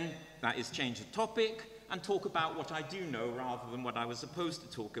 and then, that is, change the topic, and talk about what I do know rather than what I was supposed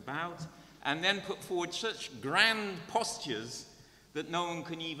to talk about, and then put forward such grand postures that no one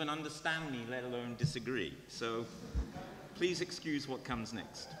can even understand me, let alone disagree. So please excuse what comes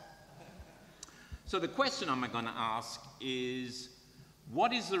next. So the question I'm going to ask is,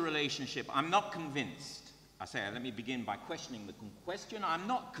 what is the relationship? I'm not convinced. Let me begin by questioning the question. I'm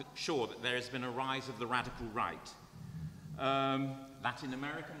not sure that there has been a rise of the radical right. Latin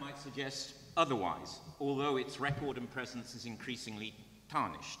America might suggest otherwise, although its record and presence is increasingly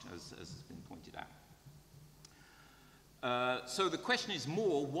tarnished, as has been pointed out. So the question is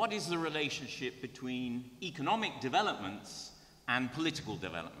more, what is the relationship between economic developments and political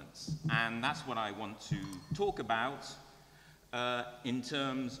developments? And that's what I want to talk about in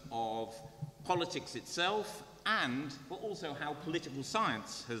terms of politics itself, but also how political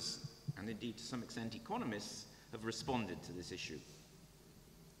science has, and indeed to some extent economists, have responded to this issue.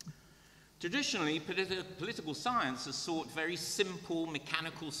 Traditionally, political science has sought very simple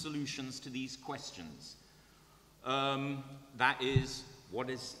mechanical solutions to these questions. That is, what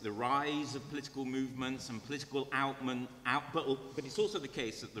is the rise of political movements and political but it's also the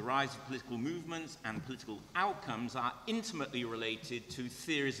case that the rise of political movements and political outcomes are intimately related to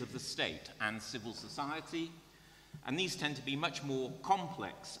theories of the state and civil society, and these tend to be much more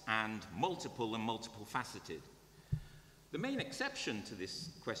complex and multiple faceted. The main exception to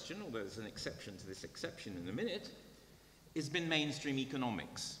this question, although there's an exception to this exception in a minute, has been mainstream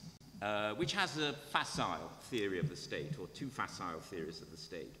economics. Which has a facile theory of the state, or two facile theories of the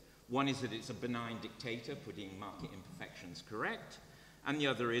state. One is that it's a benign dictator putting market imperfections correct, and the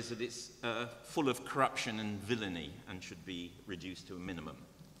other is that it's full of corruption and villainy and should be reduced to a minimum.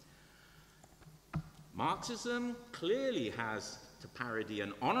 Marxism clearly has, to parody,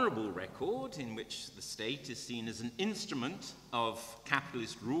 an honorable record in which the state is seen as an instrument of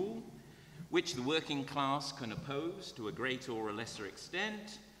capitalist rule, which the working class can oppose to a greater or a lesser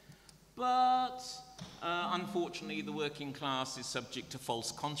extent. But unfortunately, the working class is subject to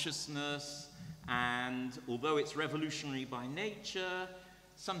false consciousness, and although it's revolutionary by nature,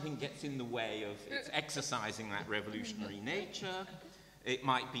 something gets in the way of its exercising that revolutionary nature. It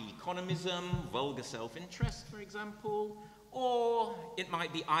might be economism, vulgar self-interest, for example, or it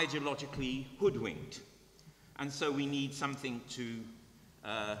might be ideologically hoodwinked. And so we need something to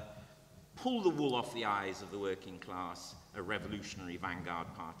pull the wool off the eyes of the working class, a revolutionary vanguard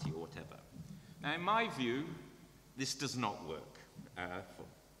party or whatever. Now, in my view, this does not work.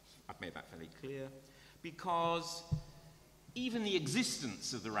 I've made that fairly clear, because even the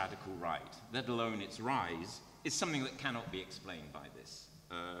existence of the radical right, let alone its rise, is something that cannot be explained by this.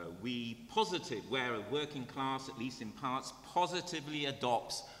 Where a working class, at least in parts, positively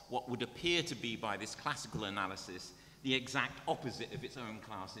adopts what would appear to be, by this classical analysis, the exact opposite of its own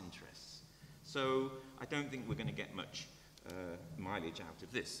class interests. So I don't think we're going to get much mileage out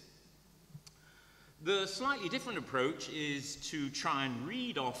of this. The slightly different approach is to try and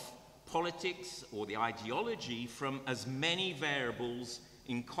read off politics or the ideology from as many variables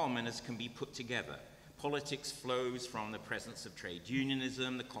in common as can be put together. Politics flows from the presence of trade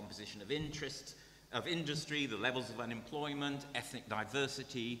unionism, the composition of interests, of industry, the levels of unemployment, ethnic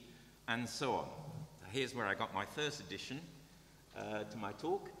diversity, and so on. Here's where I got my first addition to my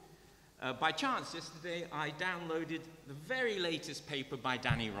talk. By chance, yesterday, I downloaded the very latest paper by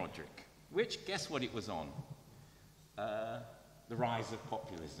Danny Roderick, which, guess what it was on? The rise of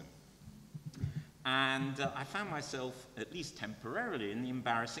populism. And I found myself, at least temporarily, in the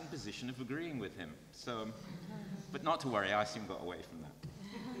embarrassing position of agreeing with him. So, but not to worry, I soon got away from that.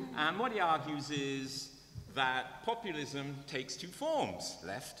 And what he argues is that populism takes two forms,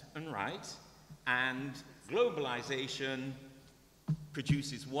 left and right, and globalization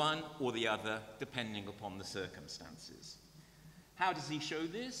produces one or the other, depending upon the circumstances. How does he show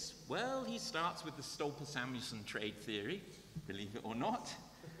this? Well, he starts with the Stolper-Samuelson trade theory, believe it or not.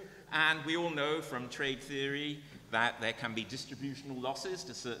 And we all know from trade theory that there can be distributional losses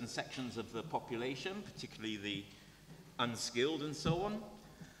to certain sections of the population, particularly the unskilled and so on.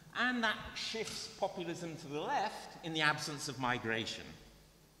 And that shifts populism to the left in the absence of migration.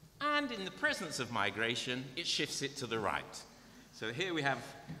 And in the presence of migration, it shifts it to the right. So here we have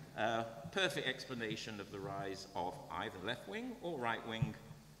a perfect explanation of the rise of either left-wing or right-wing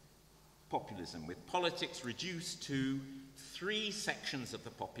populism, with politics reduced to three sections of the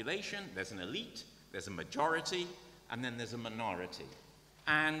population. There's an elite, there's a majority, and then there's a minority.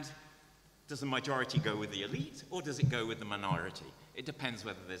 And does the majority go with the elite, or does it go with the minority? It depends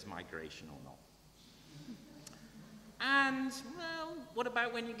whether there's migration or not. And, well, what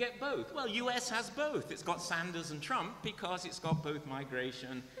about when you get both? Well, US has both. It's got Sanders and Trump because it's got both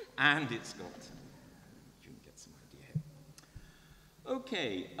migration and it's got... You can get some idea here.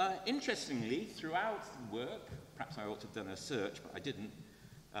 Okay, interestingly, throughout the work, perhaps I ought to have done a search, but I didn't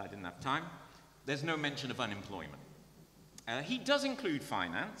have time, there's no mention of unemployment. He does include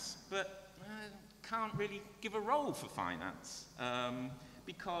finance, but can't really give a role for finance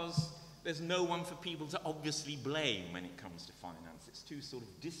because there's no one for people to obviously blame when it comes to finance. It's too sort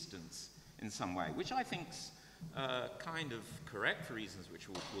of distant in some way, which I think's kind of correct for reasons which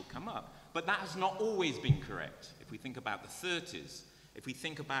will come up. But that has not always been correct. If we think about the 30s, if we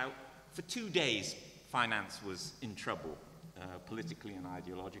think about, for 2 days, finance was in trouble, politically and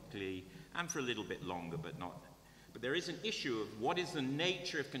ideologically, and for a little bit longer, but not. But there is an issue of what is the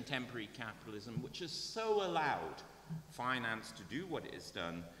nature of contemporary capitalism, which has so allowed finance to do what it has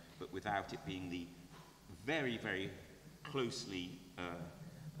done, but without it being the very, very closely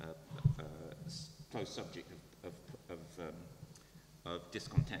close subject of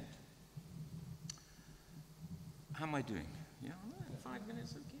discontent. How am I doing? Yeah, 5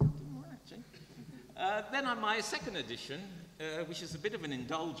 minutes, okay, I'll do more actually. Then on my second edition, which is a bit of an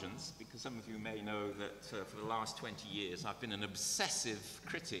indulgence, because some of you may know that for the last 20 years I've been an obsessive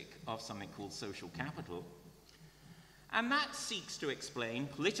critic of something called social capital. And that seeks to explain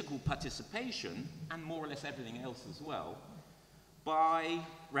political participation, and more or less everything else as well, by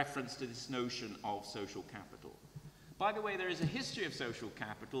reference to this notion of social capital. By the way, there is a history of social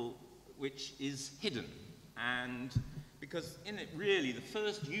capital which is hidden, and because in it really the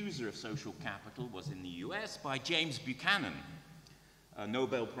first user of social capital was in the US by James Buchanan, a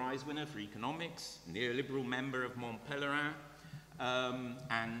Nobel Prize winner for economics, neoliberal member of Mont Pelerin,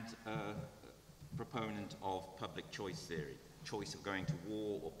 and proponent of public choice theory. Choice of going to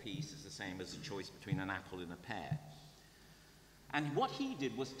war or peace is the same as the choice between an apple and a pear. And what he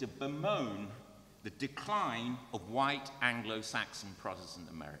did was to bemoan the decline of white Anglo-Saxon Protestant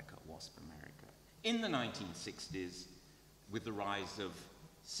America, WASP America, in the 1960s with the rise of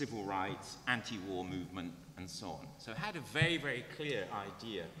civil rights, anti-war movement, and so on. So had a very, very clear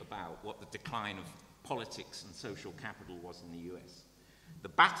idea about what the decline of politics and social capital was in the US. The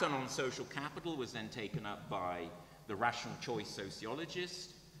baton on social capital was then taken up by the rational choice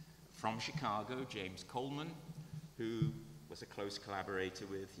sociologist from Chicago, James Coleman, who was a close collaborator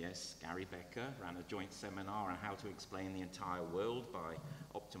with, yes, Gary Becker, ran a joint seminar on how to explain the entire world by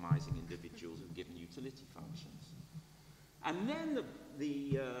optimizing individuals and giving utility functions. And then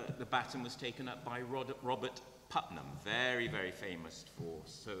the baton was taken up by Robert Putnam, very, very famous for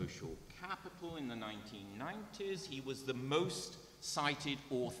social capital in the 1990s. He was the most cited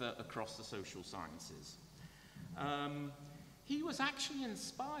author across the social sciences. He was actually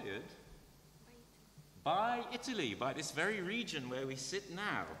inspired by Italy, by this very region where we sit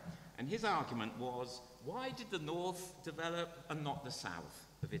now. And his argument was, why did the north develop and not the south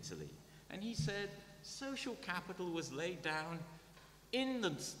of Italy? And he said, social capital was laid down in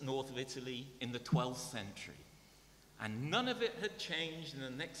the north of Italy in the 12th century. And none of it had changed in the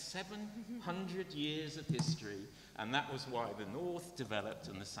next 700 years of history, and that was why the north developed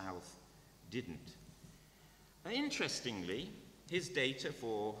and the south didn't. And interestingly, his data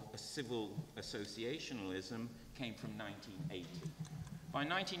for a civil associationalism came from 1980. By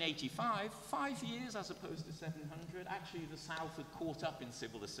 1985, 5 years as opposed to 700, actually the south had caught up in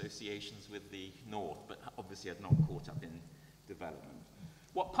civil associations with the north, but obviously had not caught up in development.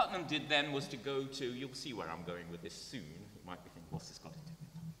 What Putnam did then was to go to, you'll see where I'm going with this soon. You might be thinking, what's this got to do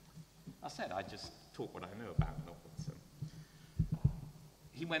with that? I said I just talk what I know about, not what's...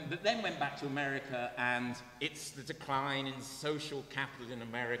 He then went back to America, and it's the decline in social capital in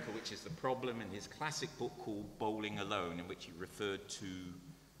America which is the problem, in his classic book called Bowling Alone, in which he referred to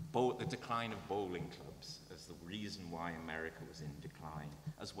the decline of bowling clubs as the reason why America was in decline,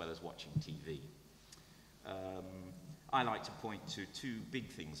 as well as watching TV. I like to point to two big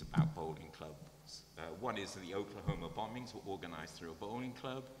things about bowling clubs. One is that the Oklahoma bombings were organized through a bowling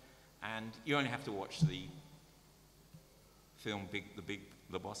club, and you only have to watch the film The Big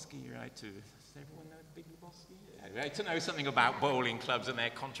Lebowski, right? Does everyone know Big Lebowski? Yeah, right, to know something about bowling clubs and their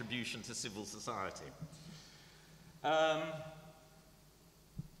contribution to civil society.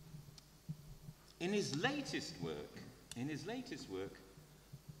 in his latest work,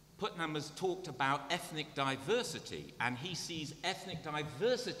 Putnam has talked about ethnic diversity, and he sees ethnic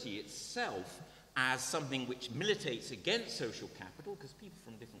diversity itself as something which militates against social capital, because people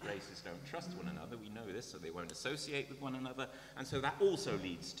from different races don't trust one another. We know this, so they won't associate with one another, and so that also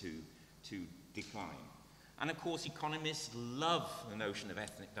leads to decline. And of course, economists love the notion of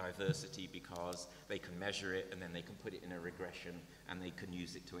ethnic diversity because they can measure it, and then they can put it in a regression, and they can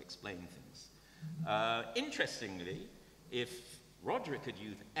use it to explain things. Interestingly, if Roderick had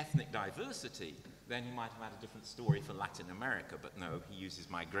used ethnic diversity, then he might have had a different story for Latin America, but no, he uses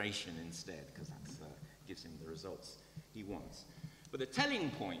migration instead, because that gives him the results he wants. But the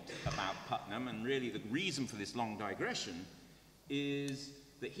telling point about Putnam, and really the reason for this long digression, is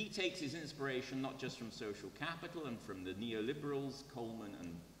that he takes his inspiration not just from social capital and from the neoliberals, Coleman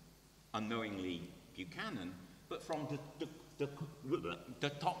and unknowingly Buchanan, but from de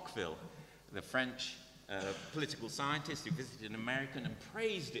Tocqueville, the French political scientist who visited America and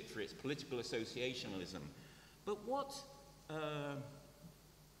praised it for its political associationalism. But what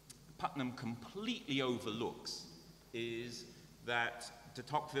Putnam completely overlooks is that de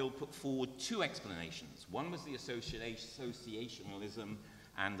Tocqueville put forward two explanations. One was the associationalism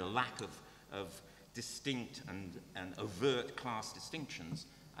and the lack of distinct and overt class distinctions,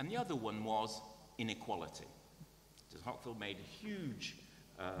 and the other one was inequality. De Tocqueville made a huge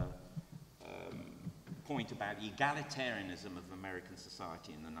point about the egalitarianism of American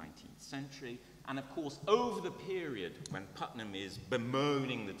society in the 19th century, and of course over the period when Putnam is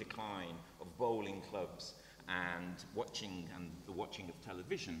bemoaning the decline of bowling clubs and the watching of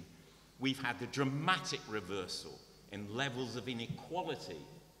television, we've had the dramatic reversal in levels of inequality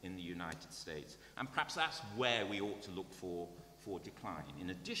in the United States, and perhaps that's where we ought to look for decline. In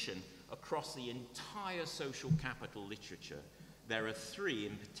addition, across the entire social capital literature, there are three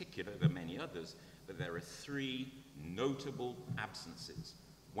in particular, there are many others, but there are three notable absences.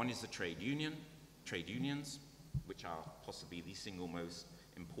 One is the trade unions, which are possibly the single most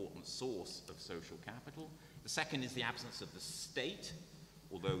important source of social capital. The second is the absence of the state,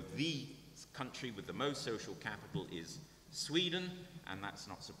 although the country with the most social capital is Sweden, and that's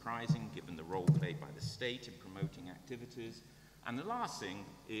not surprising given the role played by the state in promoting activities. And the last thing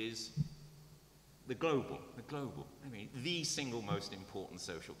is the global. I mean, the single most important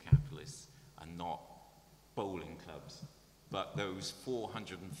social capitalists are not bowling clubs, but those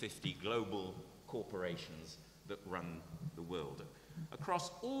 450 global corporations that run the world.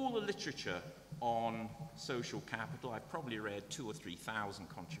 Across all the literature on social capital, I've probably read 2,000 or 3,000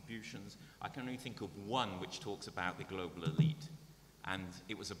 contributions. I can only think of one which talks about the global elite, and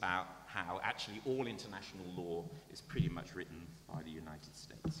it was about how actually all international law is pretty much written by the United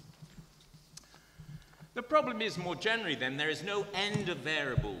States. The problem is, more generally then, there is no end of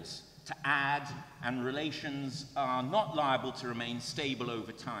variables to add, and relations are not liable to remain stable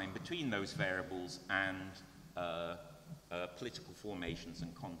over time between those variables and political formations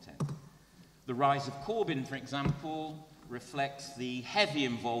and content. The rise of Corbyn, for example, reflects the heavy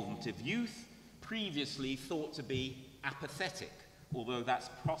involvement of youth, previously thought to be apathetic, although that's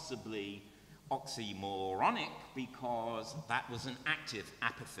possibly oxymoronic because that was an active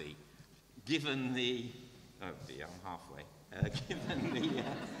apathy, given the, oh dear, I'm halfway, given the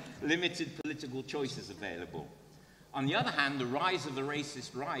limited political choices available. On the other hand, the rise of the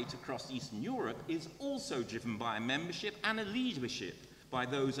racist right across Eastern Europe is also driven by a membership and a leadership by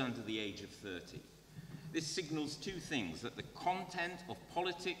those under the age of 30. This signals two things: that the content of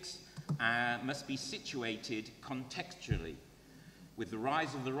politics must be situated contextually. With the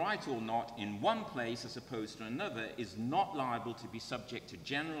rise of the right or not in one place as opposed to another is not liable to be subject to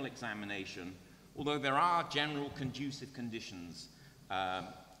general examination, although there are general conducive conditions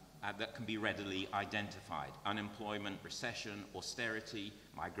that can be readily identified: unemployment, recession, austerity,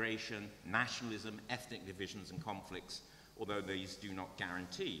 migration, nationalism, ethnic divisions and conflicts, although these do not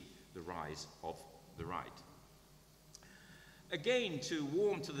guarantee the rise of the right. Again, to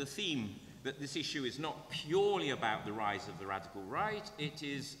warm to the theme that this issue is not purely about the rise of the radical right, it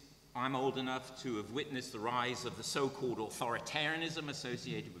is, I'm old enough to have witnessed the rise of the so-called authoritarianism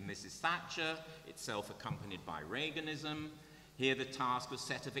associated with Mrs. Thatcher, itself accompanied by Reaganism. Here the task was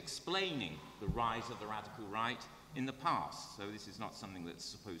set of explaining the rise of the radical right in the past. So this is not something that's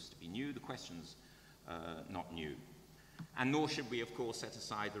supposed to be new. The question's not new. And nor should we, of course, set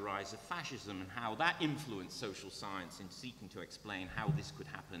aside the rise of fascism and how that influenced social science in seeking to explain how this could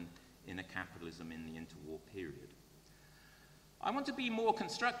happen in a capitalism in the interwar period. I want to be more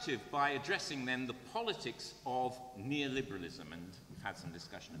constructive by addressing then the politics of neoliberalism, and we've had some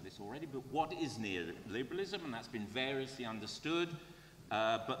discussion of this already, but what is neoliberalism? And that's been variously understood.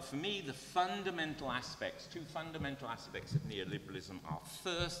 But for me, the fundamental aspects, two fundamental aspects of neoliberalism are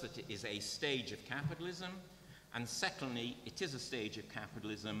first, that it is a stage of capitalism, and secondly, it is a stage of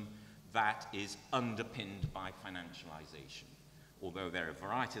capitalism that is underpinned by financialization. Although there are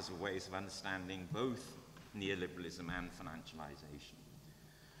varieties of ways of understanding both neoliberalism and financialization.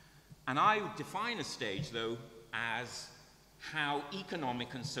 And I would define a stage, though, as how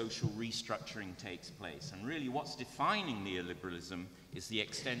economic and social restructuring takes place. And really what's defining neoliberalism is the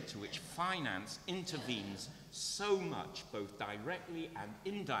extent to which finance intervenes so much, both directly and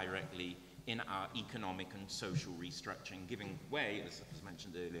indirectly, in our economic and social restructuring, giving way, as was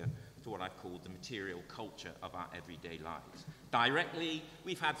mentioned earlier, to what I've called the material culture of our everyday lives. Directly,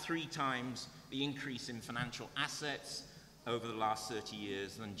 we've had 3 times the increase in financial assets over the last 30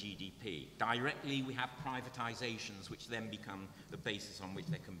 years than GDP. Directly, we have privatizations, which then become the basis on which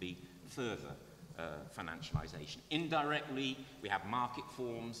there can be further financialization. Indirectly, we have market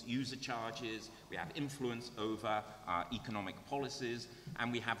forms, user charges, we have influence over our economic policies,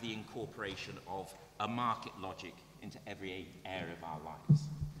 and we have the incorporation of a market logic into every area of our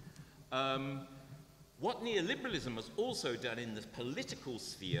lives. What neoliberalism has also done in the political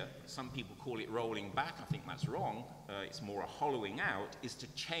sphere, some people call it rolling back, I think that's wrong, it's more a hollowing out, is to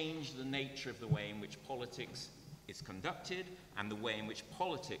change the nature of the way in which politics is conducted and the way in which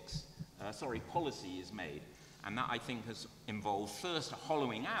policy is made. And that, I think, has involved first a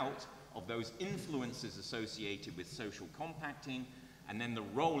hollowing out of those influences associated with social compacting, and then the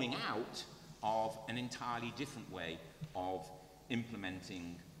rolling out of an entirely different way of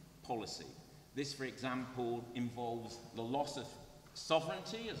implementing policy. This, for example, involves the loss of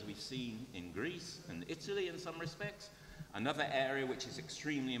sovereignty, as we've seen in Greece and Italy in some respects. Another area which is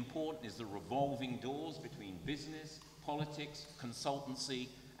extremely important is the revolving doors between business, politics, consultancy,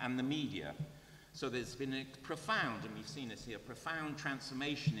 and the media. So there's been a profound, and we've seen this here, profound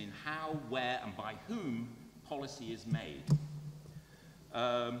transformation in how, where, and by whom policy is made,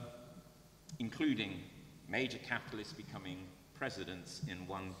 including major capitalists becoming presidents in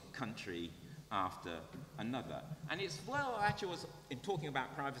one country after another. And it's, well, actually, in talking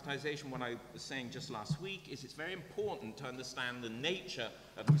about privatization, what I was saying just last week is it's very important to understand the nature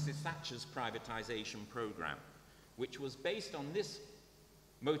of Mrs. Thatcher's privatization program, which was based on this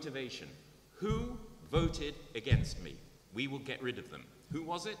motivation. Who voted against me? We will get rid of them. Who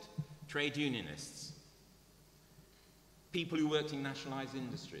was it? Trade unionists, people who worked in nationalized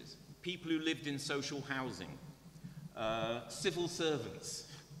industries, people who lived in social housing, civil servants,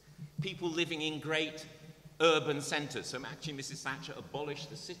 people living in great urban centers. So actually Mrs. Thatcher abolished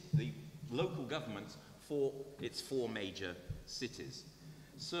the local governments for its 4 major cities.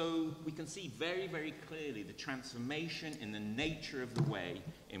 So we can see very, very clearly the transformation in the nature of the way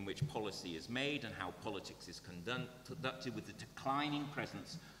in which policy is made and how politics is conducted, with the declining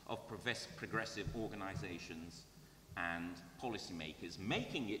presence of progressive organizations and policymakers,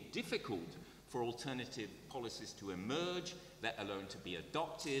 making it difficult for alternative policies to emerge, let alone to be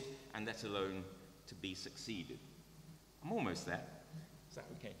adopted, and let alone to be succeeded. I'm almost there. Is that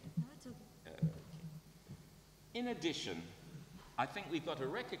okay? No, it's okay. Okay. In addition, I think we've got to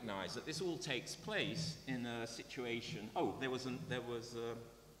recognize that this all takes place in a situation. Oh, there was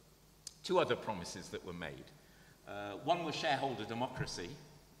 2 other promises that were made. One was shareholder democracy,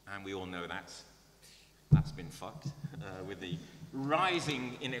 and we all know that's been fucked with the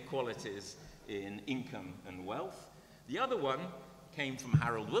rising inequalities in income and wealth. The other one came from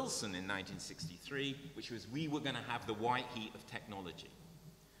Harold Wilson in 1963, which was we were going to have the white heat of technology.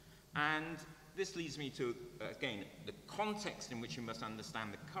 And this leads me to, again, the context in which we must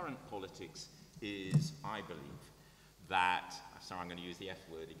understand the current politics is, I believe, that, sorry, I'm going to use the F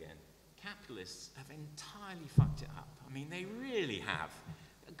word again, capitalists have entirely fucked it up. I mean, they really have.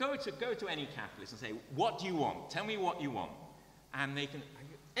 Go to any capitalist and say, what do you want? Tell me what you want. And they can,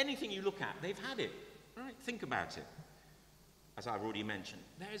 anything you look at, they've had it. Right? Think about it. As I've already mentioned,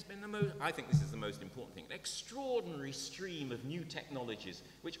 there's been I think this is the most important thing, an extraordinary stream of new technologies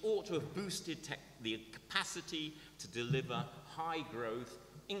which ought to have boosted the capacity to deliver high growth,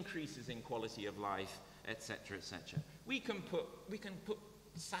 increases in quality of life, etc., etc. We can put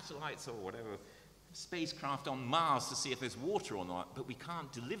satellites or whatever, spacecraft on Mars to see if there's water or not, but we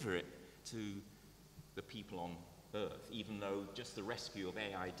can't deliver it to the people on Earth, even though just the rescue of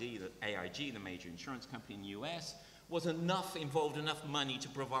AIG, the major insurance company in the US, involved enough money to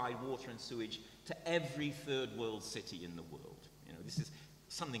provide water and sewage to every 3rd world city in the world. You know, this is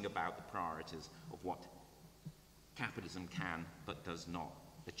something about the priorities of what capitalism can but does not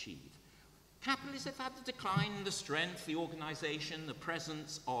achieve. Capitalists have had the decline in the strength, the organization, the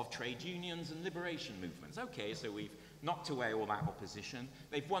presence of trade unions and liberation movements. Okay, so we've knocked away all that opposition.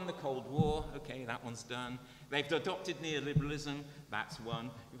 They've won the Cold War, okay, that one's done. They've adopted neoliberalism, that's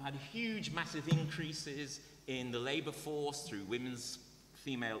one. We've had huge, massive increases in the labor force through women's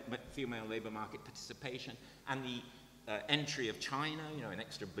female labor market participation, and the entry of China, you know, an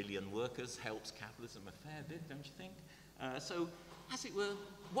extra billion workers helps capitalism a fair bit, don't you think? So, as it were,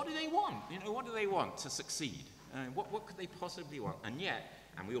 what do they want? You know, what do they want to succeed? What could they possibly want? And yet,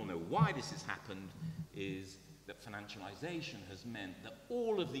 and we all know why this has happened, is that financialization has meant that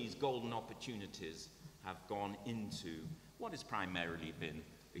all of these golden opportunities have gone into what has primarily been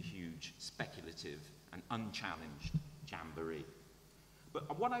a huge speculative and unchallenged jamboree.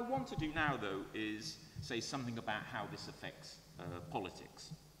 But what I want to do now, though, is say something about how this affects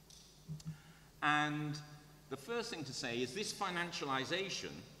politics. And the first thing to say is this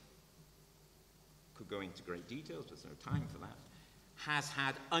financialization, could go into great details, but there's no time for that, has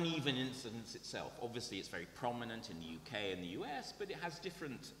had uneven incidence itself. Obviously, it's very prominent in the UK and the US, but it has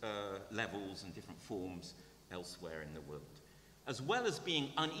different levels and different forms elsewhere in the world. As well as being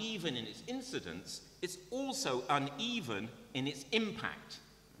uneven in its incidence, it's also uneven in its impact,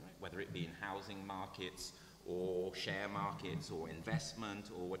 right? Whether it be in housing markets or share markets or investment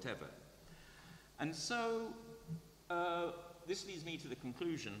or whatever. And so this leads me to the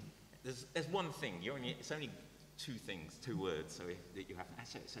conclusion. There's one thing. It's only two things, two words. So that you have,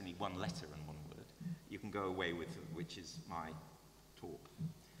 actually, it's only one letter and one word you can go away with, which is my talk.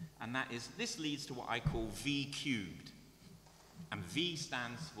 And that is, this leads to what I call V cubed. And V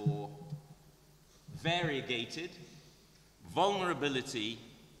stands for variegated, vulnerability,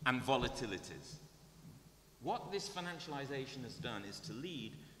 and volatilities. What this financialization has done is to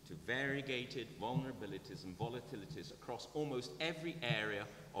lead to variegated vulnerabilities and volatilities across almost every area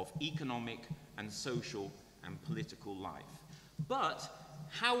of economic and social and political life. But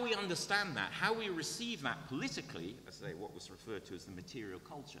how we understand that, how we receive that politically, as what was referred to as the material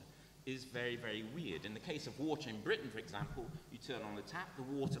culture, is very, very weird. In the case of water in Britain, for example, you turn on the tap, the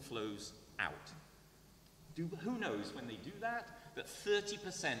water flows out. Who knows when they do that, that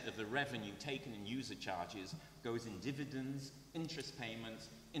 30% of the revenue taken in user charges goes in dividends, interest payments,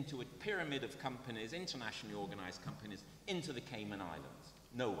 into a pyramid of companies, internationally organized companies, into the Cayman Islands?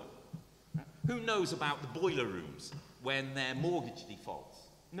 No one. Right? Who knows about the boiler rooms when they're mortgage defaults?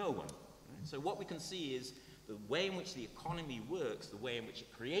 No one. Right? So what we can see is the way in which the economy works, the way in which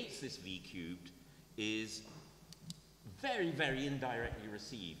it creates this V cubed, is very, very indirectly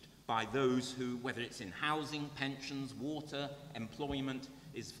received by those who, whether it's in housing, pensions, water, employment,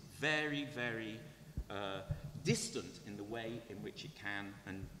 is very, very distant in the way in which it can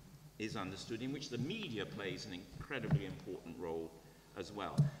and is understood, in which the media plays an incredibly important role as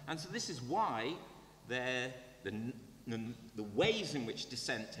well. And so this is why the ways in which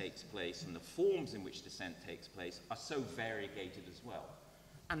dissent takes place and the forms in which dissent takes place are so variegated as well.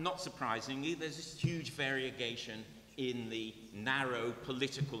 And not surprisingly, there's this huge variegation in the narrow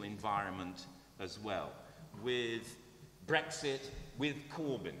political environment as well, with Brexit, with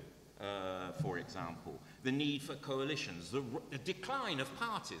Corbyn, for example, the need for coalitions, the decline of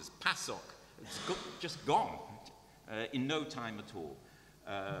parties, PASOK, it's just gone in no time at all,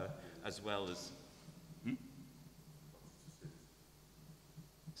 as well as...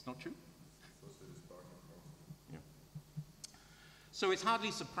 It's not true? Yeah. So it's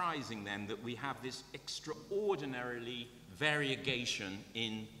hardly surprising then that we have this extraordinarily variegation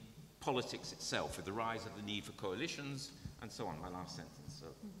in politics itself, with the rise of the need for coalitions and so on, my last sentence.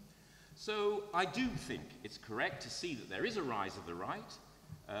 So I do think it's correct to see that there is a rise of the right.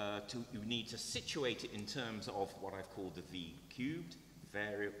 You need to situate it in terms of what I've called the V cubed,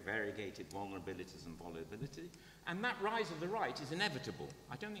 variegated vulnerabilities and volatility. And that rise of the right is inevitable.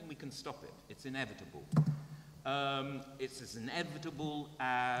 I don't think we can stop it. It's inevitable. It's as inevitable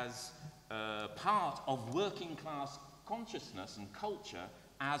as part of working class consciousness and culture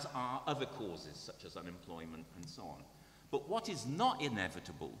as are other causes, such as unemployment and so on. But what is not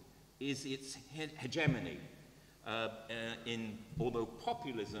inevitable is its hegemony, although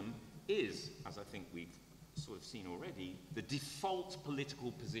populism is, as I think we've sort of seen already, the default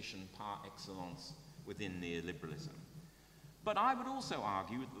political position par excellence within neoliberalism. But I would also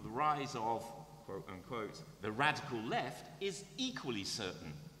argue that the rise of, quote unquote, the radical left is equally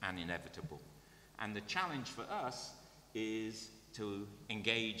certain and inevitable. And the challenge for us is to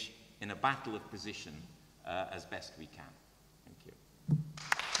engage in a battle of position as best we can. Thank you.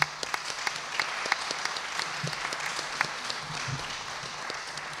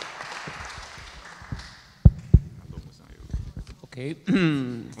 Okay,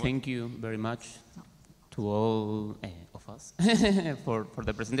 thank you very much to all of us for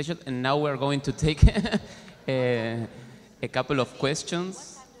the presentation. And now we're going to take a couple of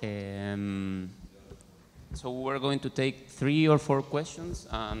questions. So we're going to take 3 or 4 questions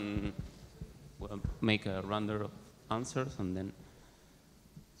and we'll make a round of answers and then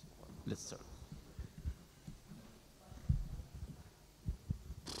let's start.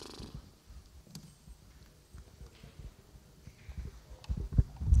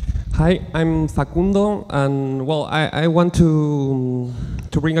 Hi, I'm Facundo, and well, I want to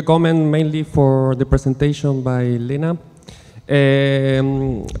bring a comment mainly for the presentation by Lena.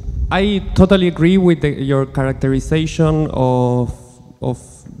 I totally agree with your characterization of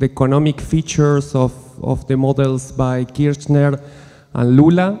the economic features of the models by Kirchner and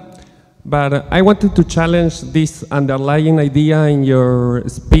Lula, but I wanted to challenge this underlying idea in your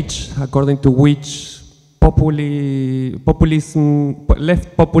speech, according to which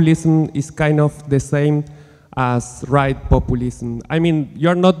left populism is kind of the same as right populism. I mean,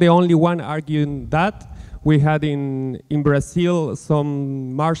 you're not the only one arguing that. We had in Brazil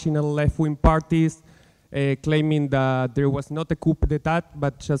some marginal left-wing parties claiming that there was not a coup d'etat,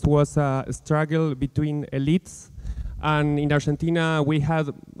 but just was a struggle between elites. And in Argentina, we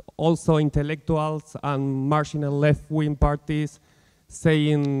had also intellectuals and marginal left-wing parties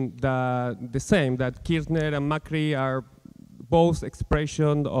saying the same, that Kirchner and Macri are both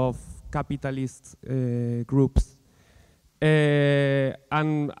expression of capitalist groups.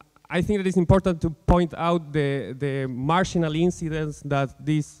 And I think it is important to point out the marginal incidents that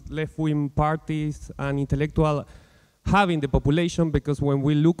these left-wing parties and intellectuals have in the population, because when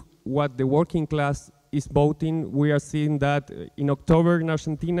we look what the working class is voting, we are seeing that in October in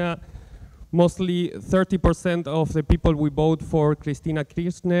Argentina, mostly 30% of the people we vote for Cristina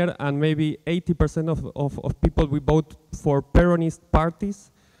Kirchner, and maybe 80% of people we vote for Peronist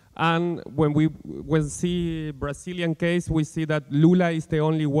parties. And when we see Brazilian case, we see that Lula is the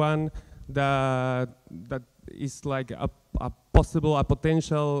only one that is like a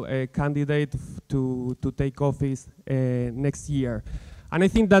potential candidate to take office next year. And I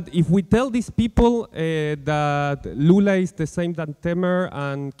think that if we tell these people that Lula is the same than Temer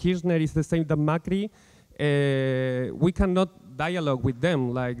and Kirchner is the same than Macri, we cannot dialogue with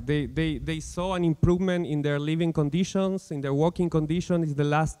them. Like they saw an improvement in their living conditions, in their working conditions in the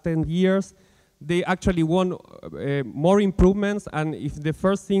last 10 years. They actually want more improvements, and if the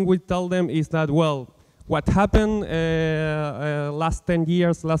first thing we tell them is that, well, what happened last 10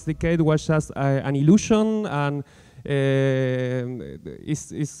 years, last decade was just an illusion, and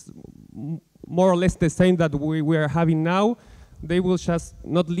is more or less the same that we are having now, they will just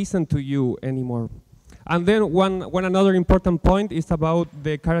not listen to you anymore. And then one another important point is about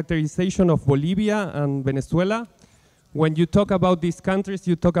the characterization of Bolivia and Venezuela. When you talk about these countries,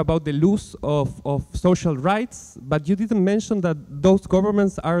 you talk about the loss of social rights, but you didn't mention that those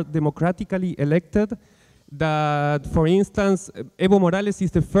governments are democratically elected. That, for instance, Evo Morales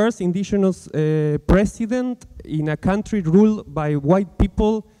is the first indigenous president in a country ruled by white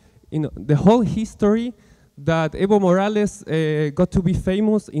people in the whole history. That Evo Morales got to be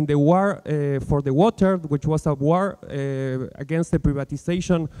famous in the war for the water, which was a war against the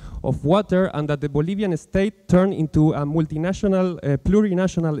privatization of water, and that the Bolivian state turned into a multinational,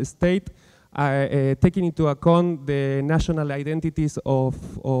 plurinational state, taking into account the national identities of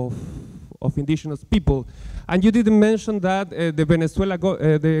indigenous people. And you didn't mention that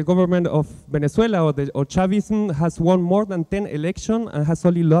the government of Venezuela or Chavism has won more than 10 elections and has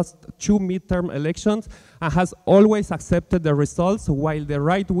only lost 2 midterm elections and has always accepted the results, while the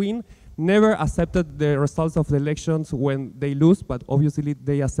right wing never accepted the results of the elections when they lose, but obviously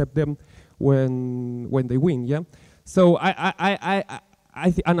they accept them when they win. Yeah. So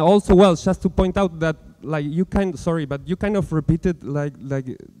and also, well, just to point out that, like, you kind of repeated like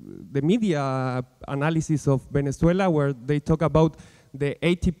the media analysis of Venezuela, where they talk about the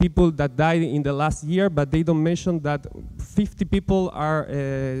 80 people that died in the last year, but they don't mention that 50 people are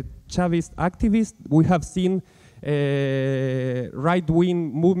Chavist activists. We have seen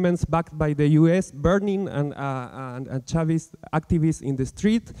right-wing movements backed by the US burning and Chavist activists in the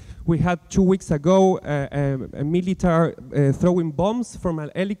street. We had 2 weeks ago a military throwing bombs from an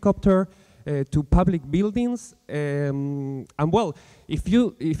helicopter to public buildings. And well, if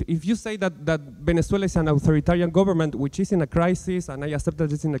you say that Venezuela is an authoritarian government which is in a crisis, and I accept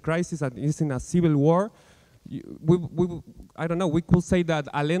that it's in a crisis and is in a civil war, I don't know, we could say that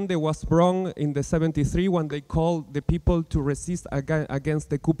Allende was wrong in the 73 when they called the people to resist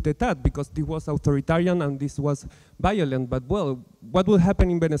against the coup d'etat, because this was authoritarian and this was violent. But well, what will happen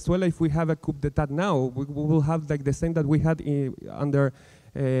in Venezuela if we have a coup d'etat now? We will have like the same that we had under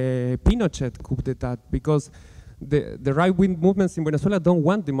Pinochet coup d'etat, because the right-wing movements in Venezuela don't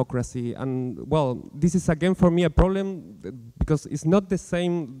want democracy. And well, this is again for me a problem because it's not the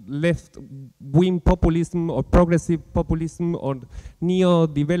same left-wing populism or progressive populism or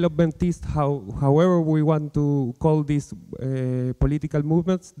neo-developmentist, however we want to call these political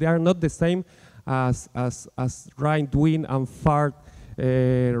movements. They are not the same as right-wing and far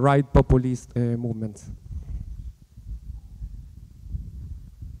right populist movements.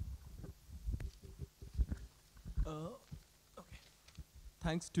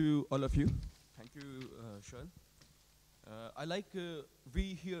 Thanks to all of you. Thank you, Sean.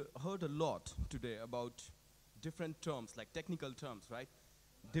 We heard a lot today about different terms, like technical terms, right?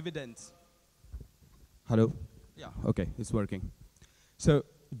 Dividends. Hello? Yeah, okay, it's working. So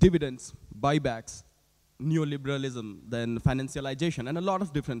dividends, buybacks, neoliberalism, then financialization, and a lot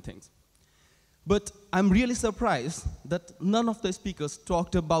of different things. But I'm really surprised that none of the speakers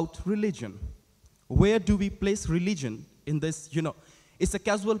talked about religion. Where do we place religion in this, It's a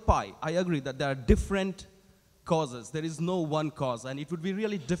casual pie. I agree that there are different causes. There is no one cause. And it would be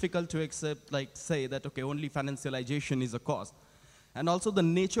really difficult to accept, say that, okay, only financialization is a cause. And also the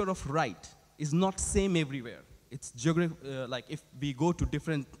nature of right is not same everywhere. It's like if we go to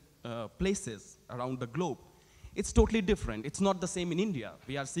different places around the globe, it's totally different. It's not the same in India.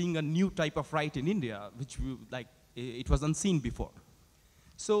 We are seeing a new type of right in India, which it was unseen before.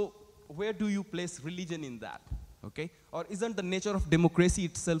 So where do you place religion in that? Okay? Or isn't the nature of democracy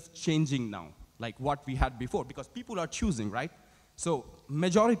itself changing now, like what we had before? Because people are choosing, right? So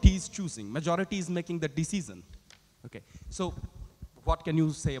majority is choosing. Majority is making the decision. Okay. So what can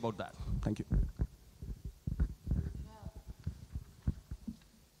you say about that? Thank you.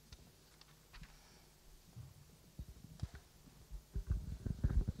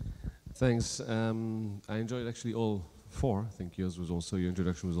 Thanks. I enjoyed actually all four. I think yours was also, your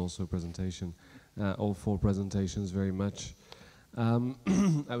introduction was also a presentation. All four presentations very much. I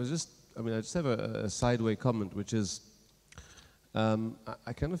just have a sideway comment, which is,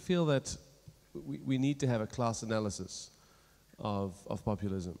 I kind of feel that we need to have a class analysis of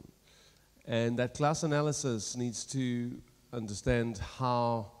populism. And that class analysis needs to understand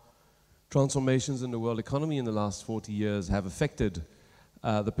how transformations in the world economy in the last 40 years have affected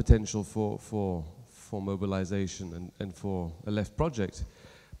the potential for mobilization and for a left project.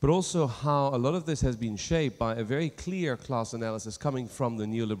 But also how a lot of this has been shaped by a very clear class analysis coming from the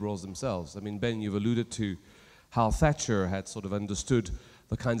neoliberals themselves. I mean, Ben, you've alluded to how Thatcher had sort of understood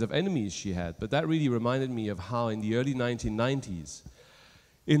the kinds of enemies she had, but that really reminded me of how in the early 1990s,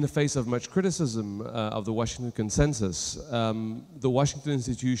 in the face of much criticism of the Washington Consensus, the Washington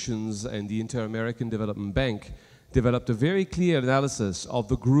institutions and the Inter-American Development Bank developed a very clear analysis of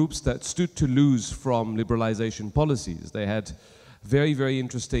the groups that stood to lose from liberalization policies. They had very, very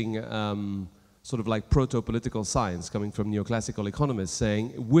interesting sort of like proto-political science coming from neoclassical economists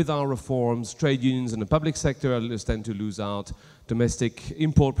saying, with our reforms, trade unions and the public sector tend to lose out, domestic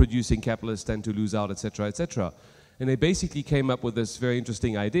import-producing capitalists tend to lose out, etc., etc. And they basically came up with this very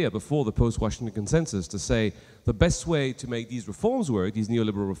interesting idea before the post-Washington Consensus to say the best way to make these reforms work, these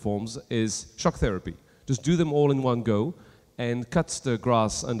neoliberal reforms, is shock therapy. Just do them all in one go and cuts the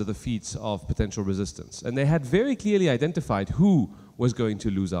grass under the feet of potential resistance. And they had very clearly identified who was going to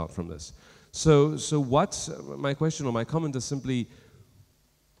lose out from this. So what, my question or my comment is simply,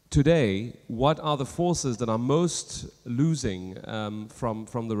 today, what are the forces that are most losing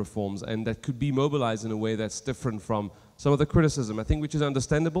from the reforms and that could be mobilized in a way that's different from some of the criticism, I think, which is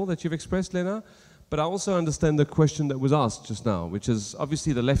understandable that you've expressed, Lena, but I also understand the question that was asked just now, which is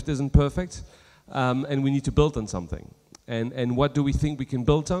obviously the left isn't perfect and we need to build on something. And what do we think we can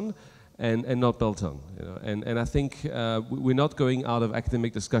build on and not build on? And I think we're not going out of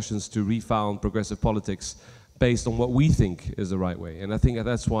academic discussions to refound progressive politics based on what we think is the right way. And I think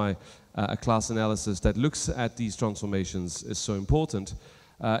that's why a class analysis that looks at these transformations is so important.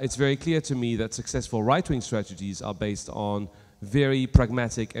 It's very clear to me that successful right-wing strategies are based on very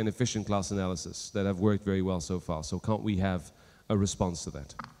pragmatic and efficient class analysis that have worked very well so far. So can't we have a response to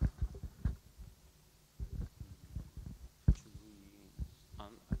that?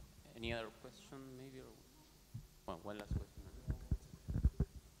 Any other question, maybe? Or one last question.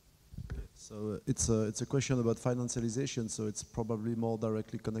 So it's a question about financialization, so it's probably more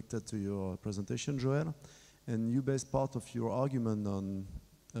directly connected to your presentation, Joel. And you based part of your argument on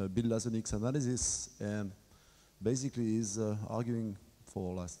Bill Lazanik's analysis, and basically is arguing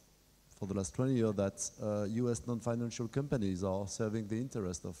for the last 20 years that US non-financial companies are serving the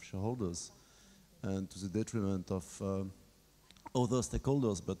interest of shareholders and to the detriment of other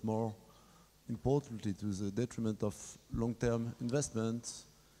stakeholders, but more importantly to the detriment of long-term investment,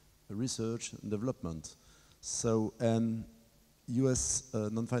 research and development. So, and US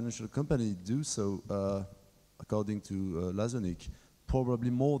non-financial companies do so, according to Lavinas,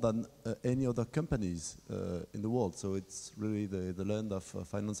 probably more than any other companies in the world. So it's really the land of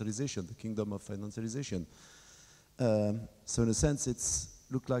financialization, the kingdom of financialization. So in a sense, it's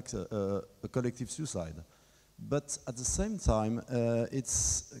looked like a collective suicide. But at the same time,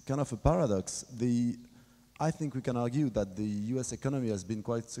 it's kind of a paradox. I think we can argue that the US economy has been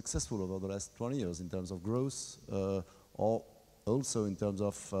quite successful over the last 20 years in terms of growth, or also in terms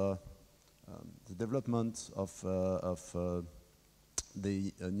of the development of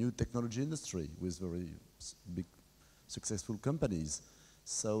the new technology industry with very big successful companies.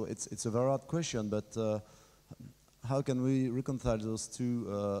 So it's a very hard question, but how can we reconcile those two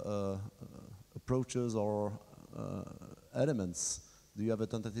approaches or elements? Do you have a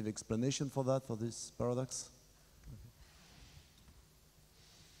tentative explanation for that, for this paradox?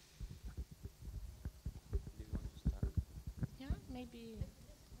 Yeah, maybe.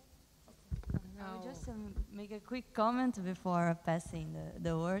 I would just make a quick comment before passing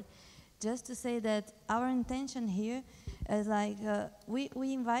the word. Just to say that our intention here is like,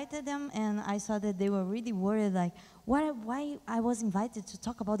 we invited them, and I saw that they were really worried, like, why I was invited to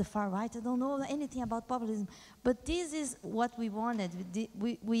talk about the far right? I don't know anything about populism. But this is what we wanted.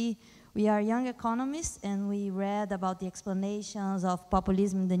 We are young economists, and we read about the explanations of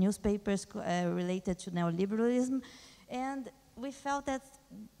populism in the newspapers related to neoliberalism, and we felt that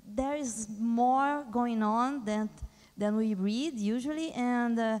there is more going on than we read usually,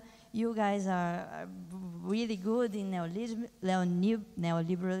 and you guys are really good in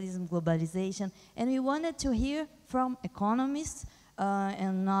neoliberalism, globalization, and we wanted to hear from economists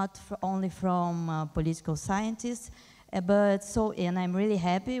and not only from political scientists. And I'm really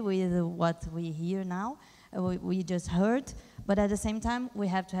happy with what we hear now. We just heard, but at the same time, we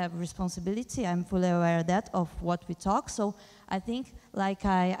have to have responsibility. I'm fully aware of that, of what we talk. So I think, like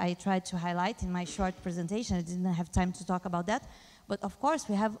I tried to highlight in my short presentation, I didn't have time to talk about that, but of course,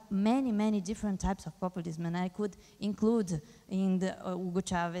 we have many, many different types of populism, and I could include in the Hugo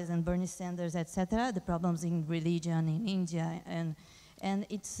Chavez and Bernie Sanders, etc., the problems in religion in India, and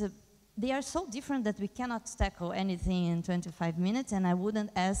it's they are so different that we cannot tackle anything in 25 minutes, and I wouldn't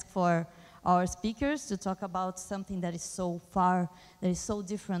ask for our speakers to talk about something that is so far, that is so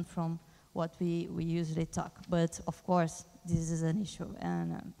different from what we usually talk. But of course, this is an issue,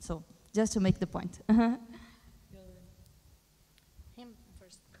 and so just to make the point. Him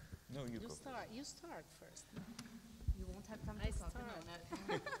first. No, you go. You start first. You won't have time I to talk. start.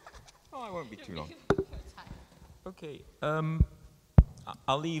 Oh, I won't be too long. Okay,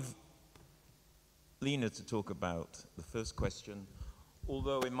 I'll leave Lena to talk about the first question,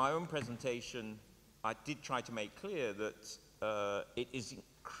 although in my own presentation, I did try to make clear that it is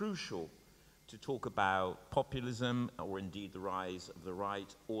crucial to talk about populism, or indeed the rise of the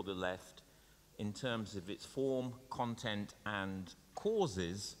right or the left, in terms of its form, content, and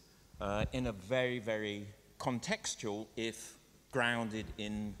causes in a very, very contextual, if grounded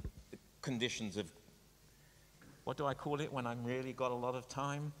in the conditions of, what do I call it when I've really got a lot of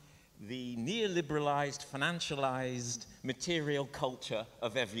time? The neoliberalized, financialized, material culture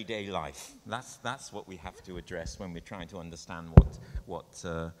of everyday life. That's what we have to address when we're trying to understand what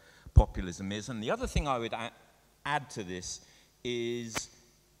populism is. And the other thing I would add to this is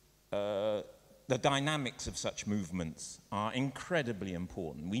the dynamics of such movements are incredibly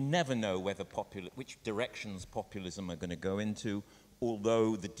important. We never know which directions populism are going to go into,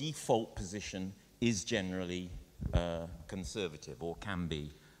 although the default position is generally conservative, or can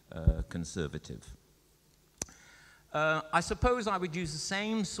be conservative. I suppose I would use the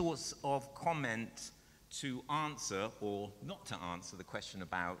same sorts of comment to answer, or not to answer, the question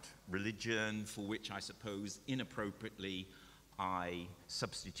about religion, for which I suppose inappropriately I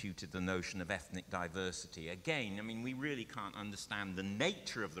substituted the notion of ethnic diversity. Again, I mean, we really can't understand the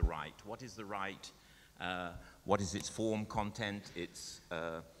nature of the right. What is the right? What is its form, content, its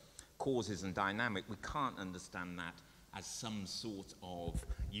causes and dynamic? We can't understand that as some sort of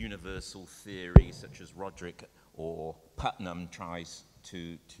universal theory, such as Roderick or Putnam tries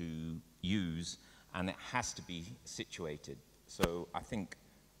to use, and it has to be situated. So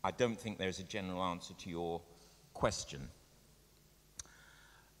I don't think there's a general answer to your question.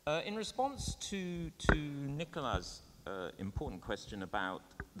 In response to Nicolas' important question about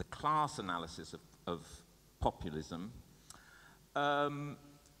the class analysis of populism, for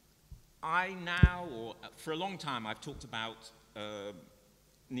a long time, I've talked about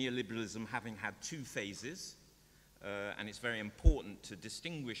neoliberalism having had two phases, and it's very important to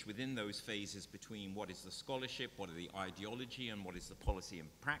distinguish within those phases between what is the scholarship, what are the ideology, and what is the policy and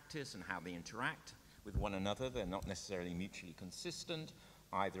practice, and how they interact. with one another. They're not necessarily mutually consistent,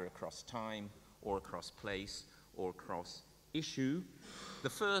 either across time or across place or across issue. The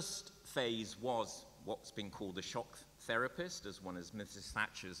first phase was what's been called the shock therapist, as one of Mrs.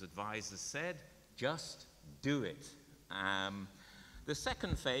 Thatcher's advisors said, just do it. The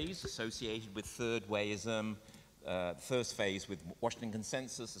second phase, associated with third wayism, the first phase with Washington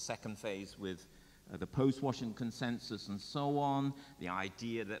Consensus, the second phase with the post-Washington Consensus and so on, the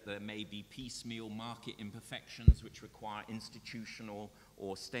idea that there may be piecemeal market imperfections which require institutional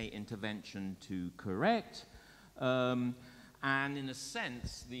or state intervention to correct. And in a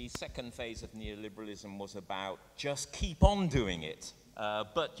sense, the second phase of neoliberalism was about just keep on doing it,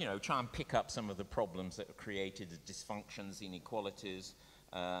 but try and pick up some of the problems that are created, the dysfunctions, inequalities,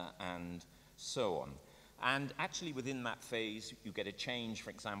 and so on. And actually within that phase, you get a change,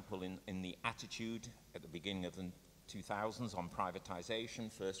 for example, in the attitude at the beginning of the 2000s on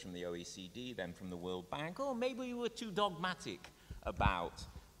privatization, first from the OECD, then from the World Bank. Oh, maybe we were too dogmatic about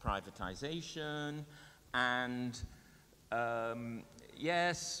privatization, and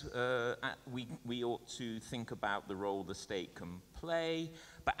yes, we ought to think about the role the state can play,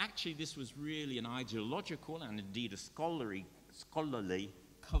 but actually this was really an ideological and indeed a scholarly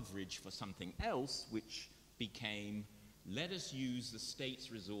coverage for something else, which became, let us use the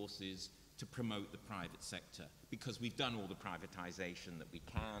state's resources to promote the private sector, because we've done all the privatization that we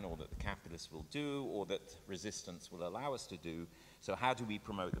can, or that the capitalists will do, or that resistance will allow us to do. So how do we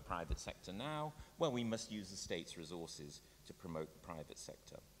promote the private sector now? Well, we must use the state's resources to promote the private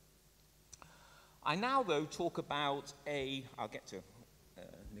sector. I now, though, talk about I'll get to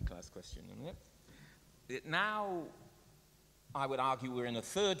Nicola's question in a minute. Now, I would argue we're in a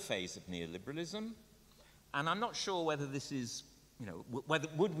third phase of neoliberalism, and I'm not sure whether this is,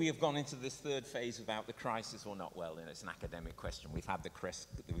 would we have gone into this third phase without the crisis or not? Well, it's an academic question. We've had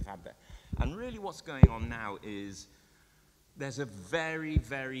that. And really what's going on now is there's a very,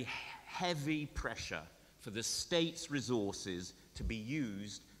 very heavy pressure for the state's resources to be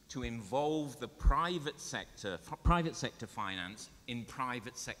used to involve the private sector finance in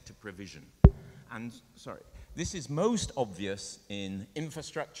private sector provision. And, this is most obvious in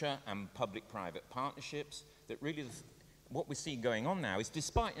infrastructure and public-private partnerships, that really what we're seeing going on now is,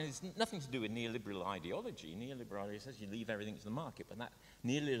 despite, and it's nothing to do with neoliberal ideology. Neoliberal ideology says you leave everything to the market, but that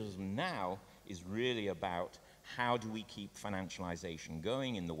neoliberalism now is really about how do we keep financialization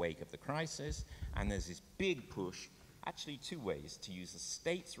going in the wake of the crisis, and there's this big push, actually two ways, to use the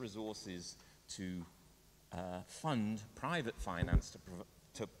state's resources to fund private finance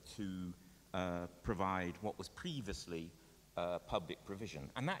to provide what was previously public provision.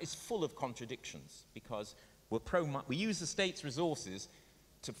 And that is full of contradictions, because we use the state's resources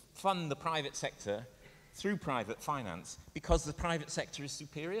to fund the private sector through private finance because the private sector is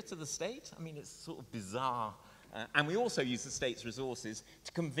superior to the state. I mean, it's sort of bizarre. And we also use the state's resources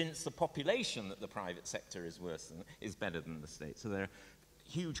to convince the population that the private sector is better than the state. So there are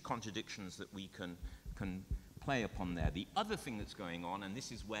huge contradictions that we can play upon there. The other thing that's going on, and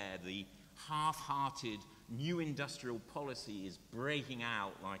this is where the half-hearted new industrial policy is breaking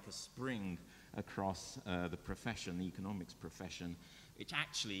out like a spring across the profession, the economics profession, which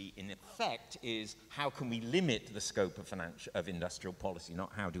actually, in effect, is how can we limit the scope of industrial policy,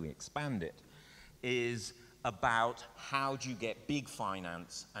 not how do we expand it, is about how do you get big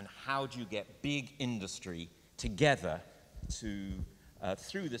finance and how do you get big industry together to,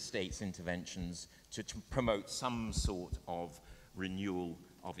 through the state's interventions, to promote some sort of renewal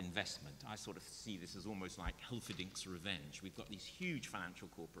of investment. I sort of see this as almost like Hilferding's revenge. We've got these huge financial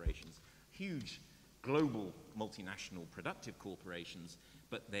corporations, huge global multinational productive corporations,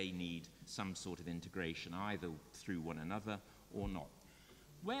 but they need some sort of integration, either through one another or not.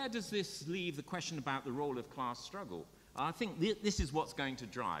 Where does this leave the question about the role of class struggle? I think this is what's going to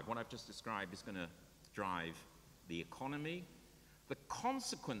drive. What I've just described is going to drive the economy. The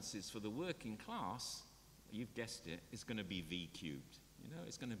consequences for the working class, you've guessed it, is going to be V cubed.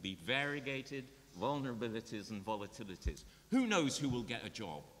 It's going to be variegated vulnerabilities and volatilities. Who knows who will get a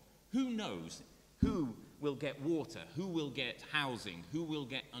job? Who knows who will get water? Who will get housing? Who will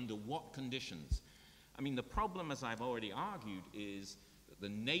get under what conditions? I mean, the problem, as I've already argued, is that the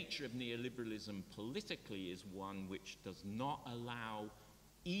nature of neoliberalism politically is one which does not allow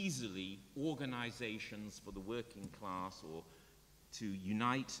easily organizations for the working class or to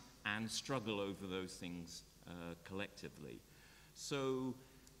unite and struggle over those things collectively. So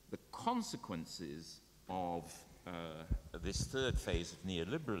the consequences of this third phase of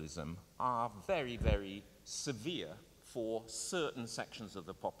neoliberalism are very, very severe for certain sections of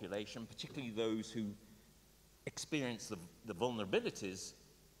the population, particularly those who experience the vulnerabilities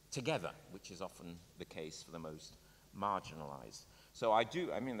together, which is often the case for the most marginalized. So I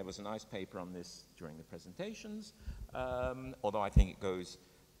mean, there was a nice paper on this during the presentations, although I think it goes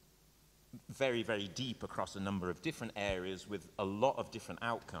very, very deep across a number of different areas with a lot of different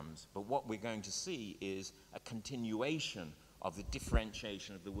outcomes. But what we're going to see is a continuation of the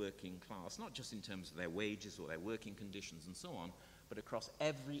differentiation of the working class, not just in terms of their wages or their working conditions and so on, but across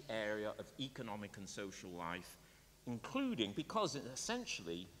every area of economic and social life, including, because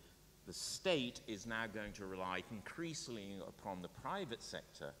essentially the state is now going to rely increasingly upon the private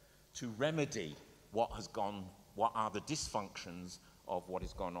sector to remedy what are the dysfunctions of what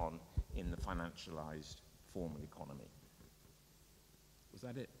has gone on in the financialized formal economy. Was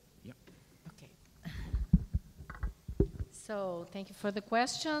that it? Yep. Okay. So thank you for the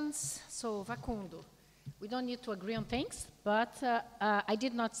questions. So Facundo, we don't need to agree on things, but I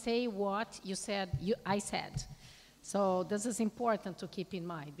did not say what you said, I said. So this is important to keep in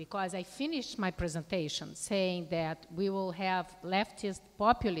mind, because I finished my presentation saying that we will have leftist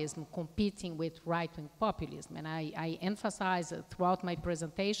populism competing with right-wing populism. And I emphasized throughout my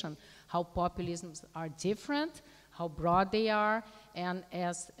presentation how populisms are different, how broad they are, and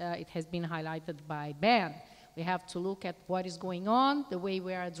as it has been highlighted by Ben, we have to look at what is going on, the way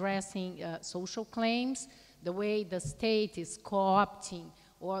we are addressing social claims, the way the state is co-opting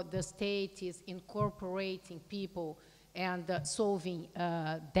or the state is incorporating people and solving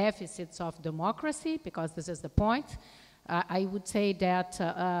deficits of democracy, because this is the point. I would say that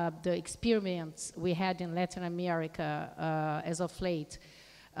the experiments we had in Latin America as of late,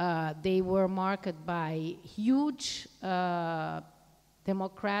 they were marked by huge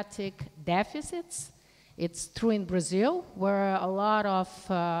democratic deficits. It's true in Brazil, where a lot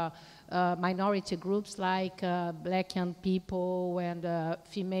of minority groups like black young people and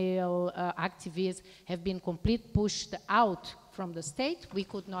female activists have been completely pushed out from the state. We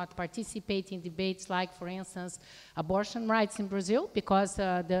could not participate in debates like, for instance, abortion rights in Brazil, because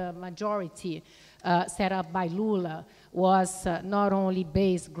the majority set up by Lula was not only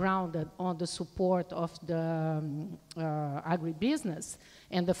grounded on the support of the agribusiness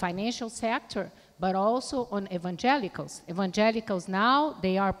and the financial sector, but also on evangelicals. Evangelicals now,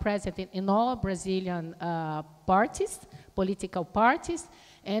 they are present in all Brazilian parties, political parties,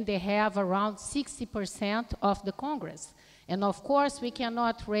 and they have around 60% of the Congress. And of course, we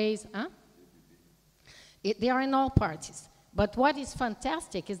cannot raise, they are in all parties. But what is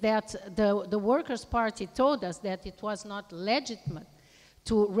fantastic is that the Workers' Party told us that it was not legitimate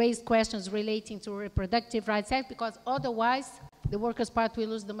to raise questions relating to Reproductive Rights Act, because otherwise the Workers' Party will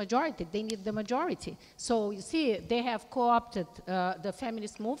lose the majority. They need the majority. So you see, they have co-opted the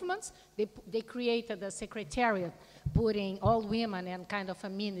feminist movements. They created a secretariat, putting all women and kind of a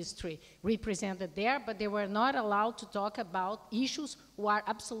ministry represented there, but they were not allowed to talk about issues who are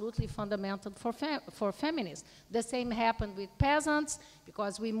absolutely fundamental for feminists. The same happened with peasants,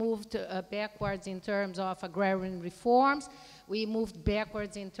 because we moved backwards in terms of agrarian reforms. We moved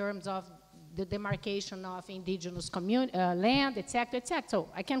backwards in terms of the demarcation of indigenous land, et cetera, et cetera. So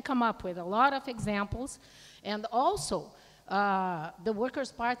I can come up with a lot of examples. And also, the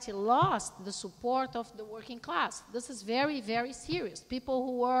Workers' Party lost the support of the working class. This is very, very serious. People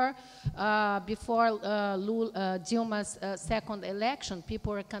who were, before Dilma's second election,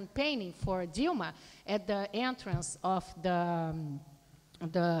 people were campaigning for Dilma at the entrance of the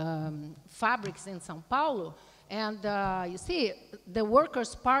fabrics in São Paulo. And you see, the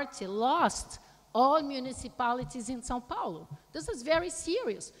Workers' Party lost all municipalities in São Paulo. This is very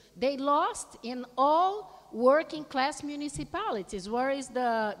serious. They lost in all working class municipalities, where is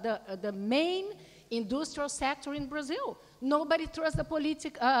the main industrial sector in Brazil. Nobody trusts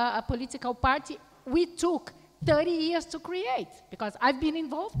a political party we took 30 years to create, because I've been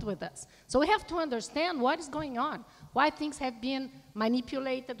involved with this. So we have to understand what is going on, why things have been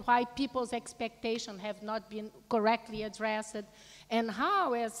manipulated, why people's expectations have not been correctly addressed, and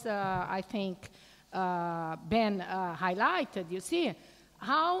how, as I think Ben highlighted, you see,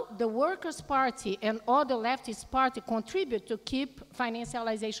 how the Workers' Party and other leftist parties contribute to keep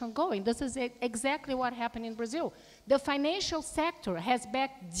financialization going. This is exactly what happened in Brazil. The financial sector has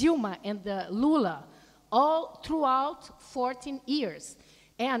backed Dilma and Lula all throughout 14 years.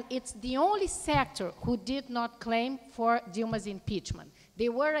 And it's the only sector who did not claim for Dilma's impeachment. They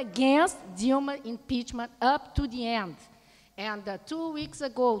were against Dilma's impeachment up to the end. And 2 weeks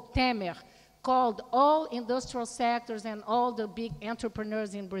ago, Temer called all industrial sectors and all the big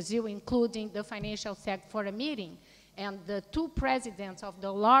entrepreneurs in Brazil, including the financial sector, for a meeting. And the two presidents of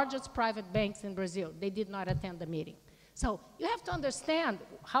the largest private banks in Brazil, they did not attend the meeting. So you have to understand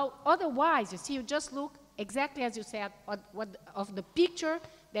how, otherwise, you see, you just look exactly as you said, of the picture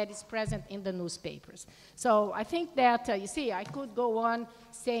that is present in the newspapers. So I think that, you see, I could go on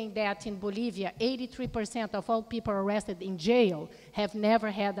saying that in Bolivia, 83% of all people arrested in jail have never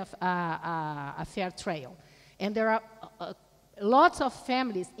had a fair trial. And there are lots of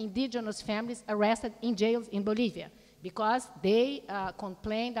families, indigenous families, arrested in jails in Bolivia because they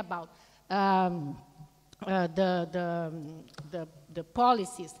complained about the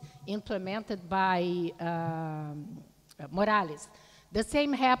policies implemented by Morales. The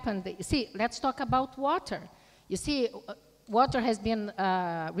same happened, you see, let's talk about water. You see, water has been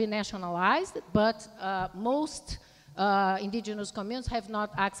renationalized, but most indigenous communities have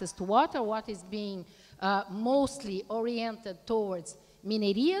not access to water. Water is being mostly oriented towards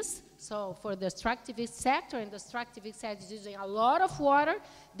minerias, so for the extractivist sector, and the extractivist sector is using a lot of water.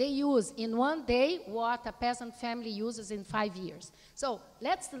 They use in one day what a peasant family uses in 5 years. So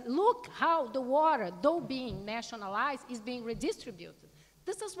let's look how the water, though being nationalized, is being redistributed.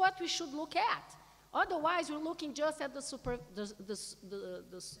 This is what we should look at. Otherwise, we're looking just at the surface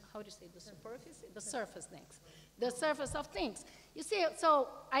things, the surface of things. You see, so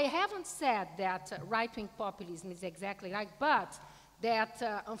I haven't said that right-wing populism is exactly right, but that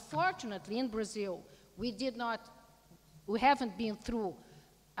unfortunately in Brazil, we haven't been through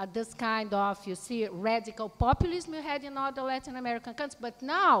this kind of, you see, radical populism we had in other Latin American countries. But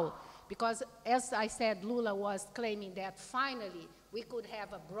now, because as I said, Lula was claiming that finally we could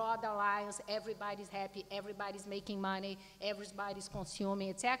have a broad alliance, everybody's happy, everybody's making money, everybody's consuming,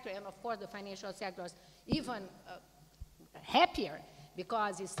 etc. And of course, the financial sector is even happier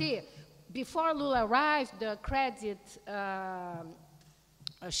because, you see, before Lula arrived, the credit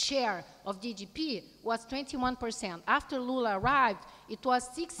share of GDP was 21%. After Lula arrived, it was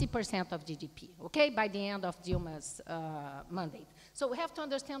 60% of GDP, okay, by the end of Dilma's mandate. So we have to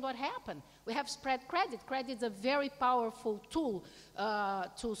understand what happened. We have spread credit. Credit is a very powerful tool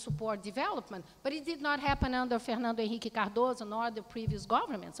to support development, but it did not happen under Fernando Henrique Cardoso nor the previous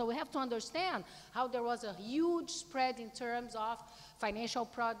government. So we have to understand how there was a huge spread in terms of financial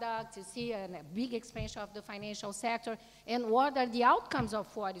products, you see, and a big expansion of the financial sector, and what are the outcomes of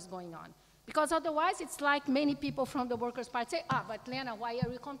what is going on. Because otherwise, it's like many people from the Workers' Party say, but Lena, why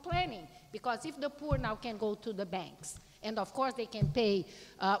are you complaining? Because if the poor now can go to the banks, and of course they can pay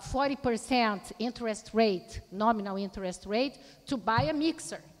 40% interest rate, nominal interest rate, to buy a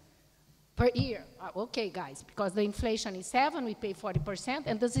mixer per year. Okay, guys, because the inflation is 7, we pay 40%,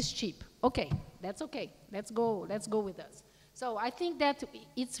 and this is cheap. Okay, that's okay. Let's go with us. So I think that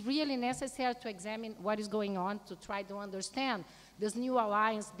it's really necessary to examine what is going on to try to understand this new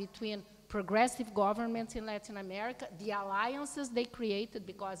alliance between progressive governments in Latin America, the alliances they created,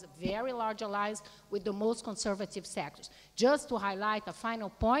 because a very large alliance with the most conservative sectors. Just to highlight a final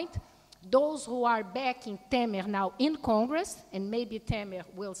point, those who are backing Temer now in Congress, and maybe Temer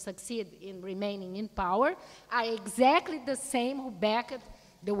will succeed in remaining in power, are exactly the same who backed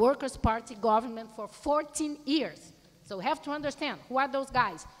the Workers' Party government for 14 years. So we have to understand who are those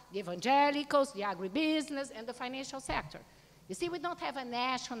guys, the evangelicals, the agribusiness, and the financial sector. You see, we don't have a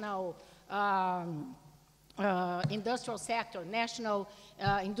national industrial sector, national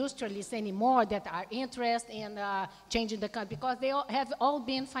industrialists anymore that are interested in changing the country, because they have all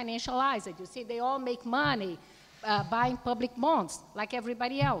been financialized. You see, they all make money buying public bonds like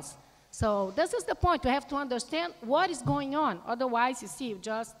everybody else. So this is the point. We have to understand what is going on. Otherwise, you see, you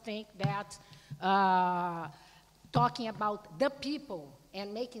just think that talking about the people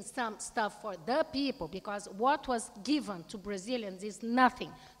and making some stuff for the people, because what was given to Brazilians is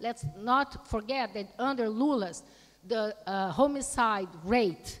nothing. Let's not forget that under Lula's, the homicide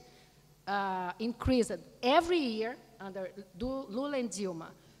rate increased every year under Lula and Dilma,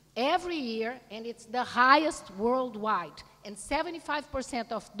 every year, and it's the highest worldwide. And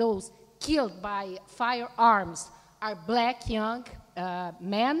 75% of those killed by firearms are black young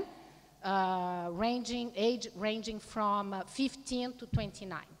men, age ranging from 15 to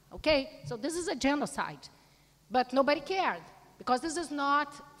 29, okay? So this is a genocide, but nobody cared, because this is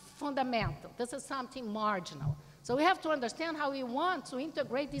not fundamental. This is something marginal. So we have to understand how we want to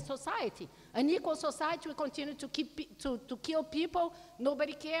integrate this society. An equal society, we continue to kill people,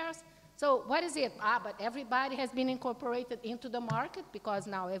 nobody cares. So what is it? But everybody has been incorporated into the market, because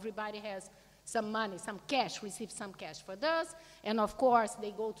now everybody has some money, some cash, receive some cash for this, and of course they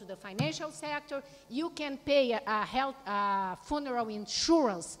go to the financial sector. You can pay a funeral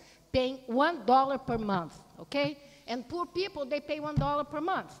insurance paying $1 per month, okay? And poor people, they pay $1 per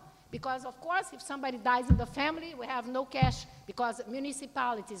month, because of course if somebody dies in the family, we have no cash, because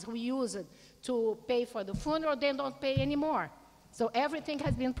municipalities who use it to pay for the funeral, they don't pay anymore. So everything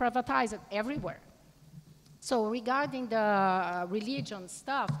has been privatized everywhere. So regarding the religion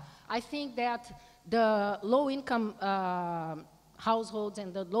stuff, I think that the low-income households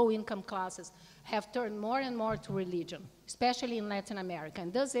and the low-income classes have turned more and more to religion, especially in Latin America.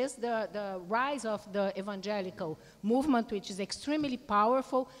 And this is the rise of the evangelical movement, which is extremely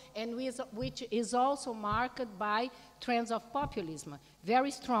powerful and which is also marked by trends of populism, very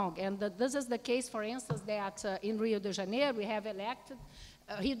strong. And this is the case, for instance, that in Rio de Janeiro, we have elected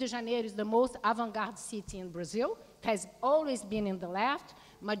Rio de Janeiro is the most avant-garde city in Brazil. It has always been in the left,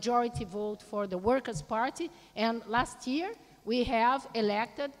 majority vote for the Workers' Party, and last year we have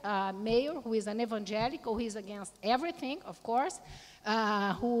elected a mayor who is an evangelical, who is against everything, of course,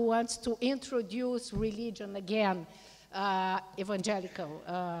 who wants to introduce religion again, evangelical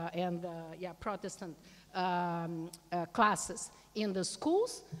and Protestant classes in the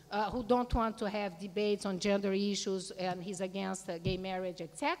schools, who don't want to have debates on gender issues, and he's against gay marriage,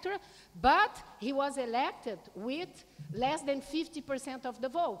 etc. But he was elected with less than 50% of the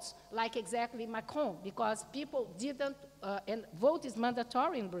votes, like exactly Macron, because people didn't, and vote is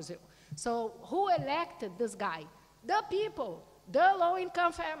mandatory in Brazil. So who elected this guy? The people, the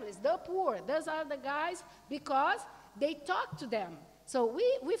low-income families, the poor. Those are the guys because they talk to them. So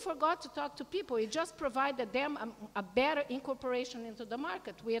we forgot to talk to people. We just provided them a better incorporation into the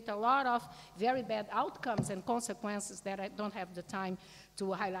market with a lot of very bad outcomes and consequences that I don't have the time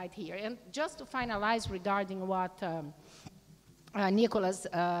to highlight here. And just to finalize regarding what Nicholas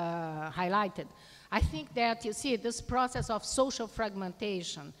highlighted, I think that, you see, this process of social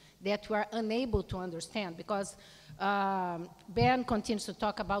fragmentation that we are unable to understand, because Ben continues to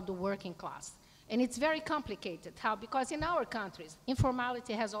talk about the working class. And it's very complicated. How? Because in our countries,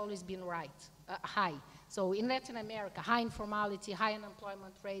 informality has always been high. So in Latin America, high informality, high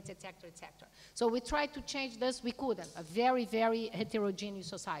unemployment rates, et cetera, et cetera. So we tried to change this, we couldn't. A very, very heterogeneous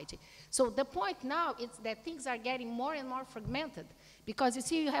society. So the point now is that things are getting more and more fragmented, because you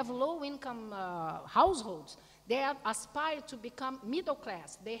see, you have low-income households. They aspire to become middle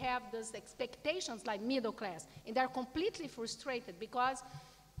class. They have these expectations like middle class, and they're completely frustrated because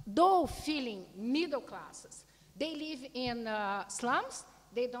though feeling middle classes, they live in slums,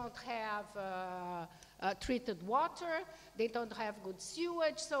 they don't have treated water, they don't have good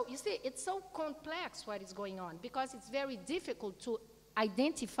sewage. So you see, it's so complex what is going on, because it's very difficult to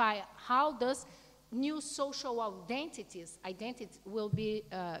identify how those new social identities will be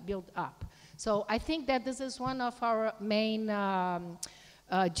built up. So I think that this is one of our main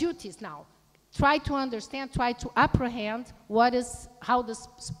duties now. Try to understand, try to apprehend how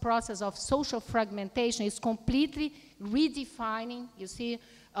this process of social fragmentation is completely redefining, you see,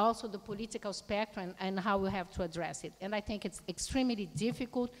 also the political spectrum and how we have to address it. And I think it's extremely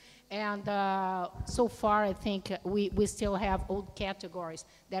difficult, and so far I think we still have old categories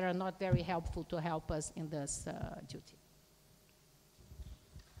that are not very helpful to help us in this duty.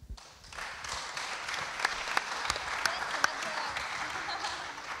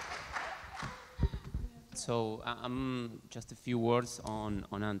 So just a few words on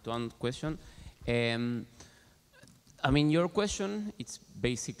Antoine's question. I mean, your question, it's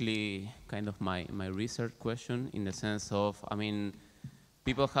basically kind of my research question, in the sense of, I mean,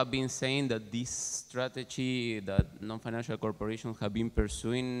 people have been saying that this strategy that non-financial corporations have been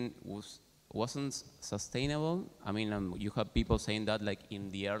pursuing wasn't sustainable. I mean, you have people saying that like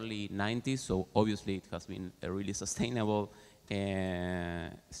in the early 90s, so obviously it has been a really sustainable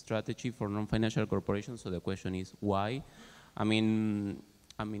strategy for non-financial corporations. So the question is why? I mean,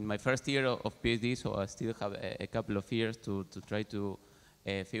 my first year of PhD, so I still have a couple of years to try to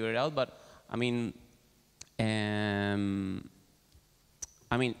figure it out. But I mean, and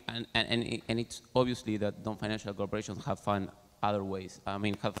it's obviously that non-financial corporations have found other ways. I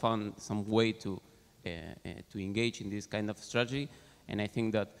mean, have found some way to engage in this kind of strategy, and I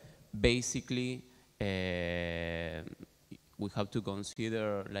think that basically we have to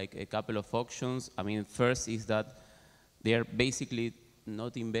consider like a couple of options. I mean, first is that they are basically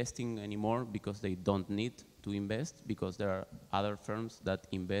not investing anymore because they don't need to invest, because there are other firms that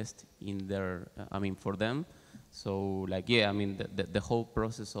invest in their, for them. So like, yeah, I mean, the whole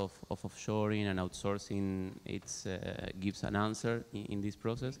process of offshoring and outsourcing, it's gives an answer in this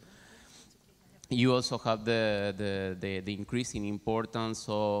process. You also have the increasing importance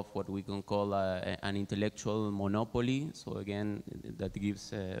of what we can call an intellectual monopoly. So again, that gives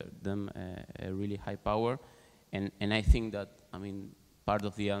them a really high power. And I think that, I mean, part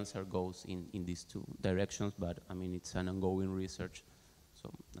of the answer goes in these two directions, but I mean, it's an ongoing research.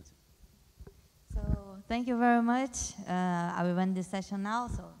 So that's it. So thank you very much. I will end this session now.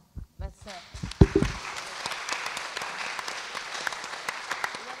 So let's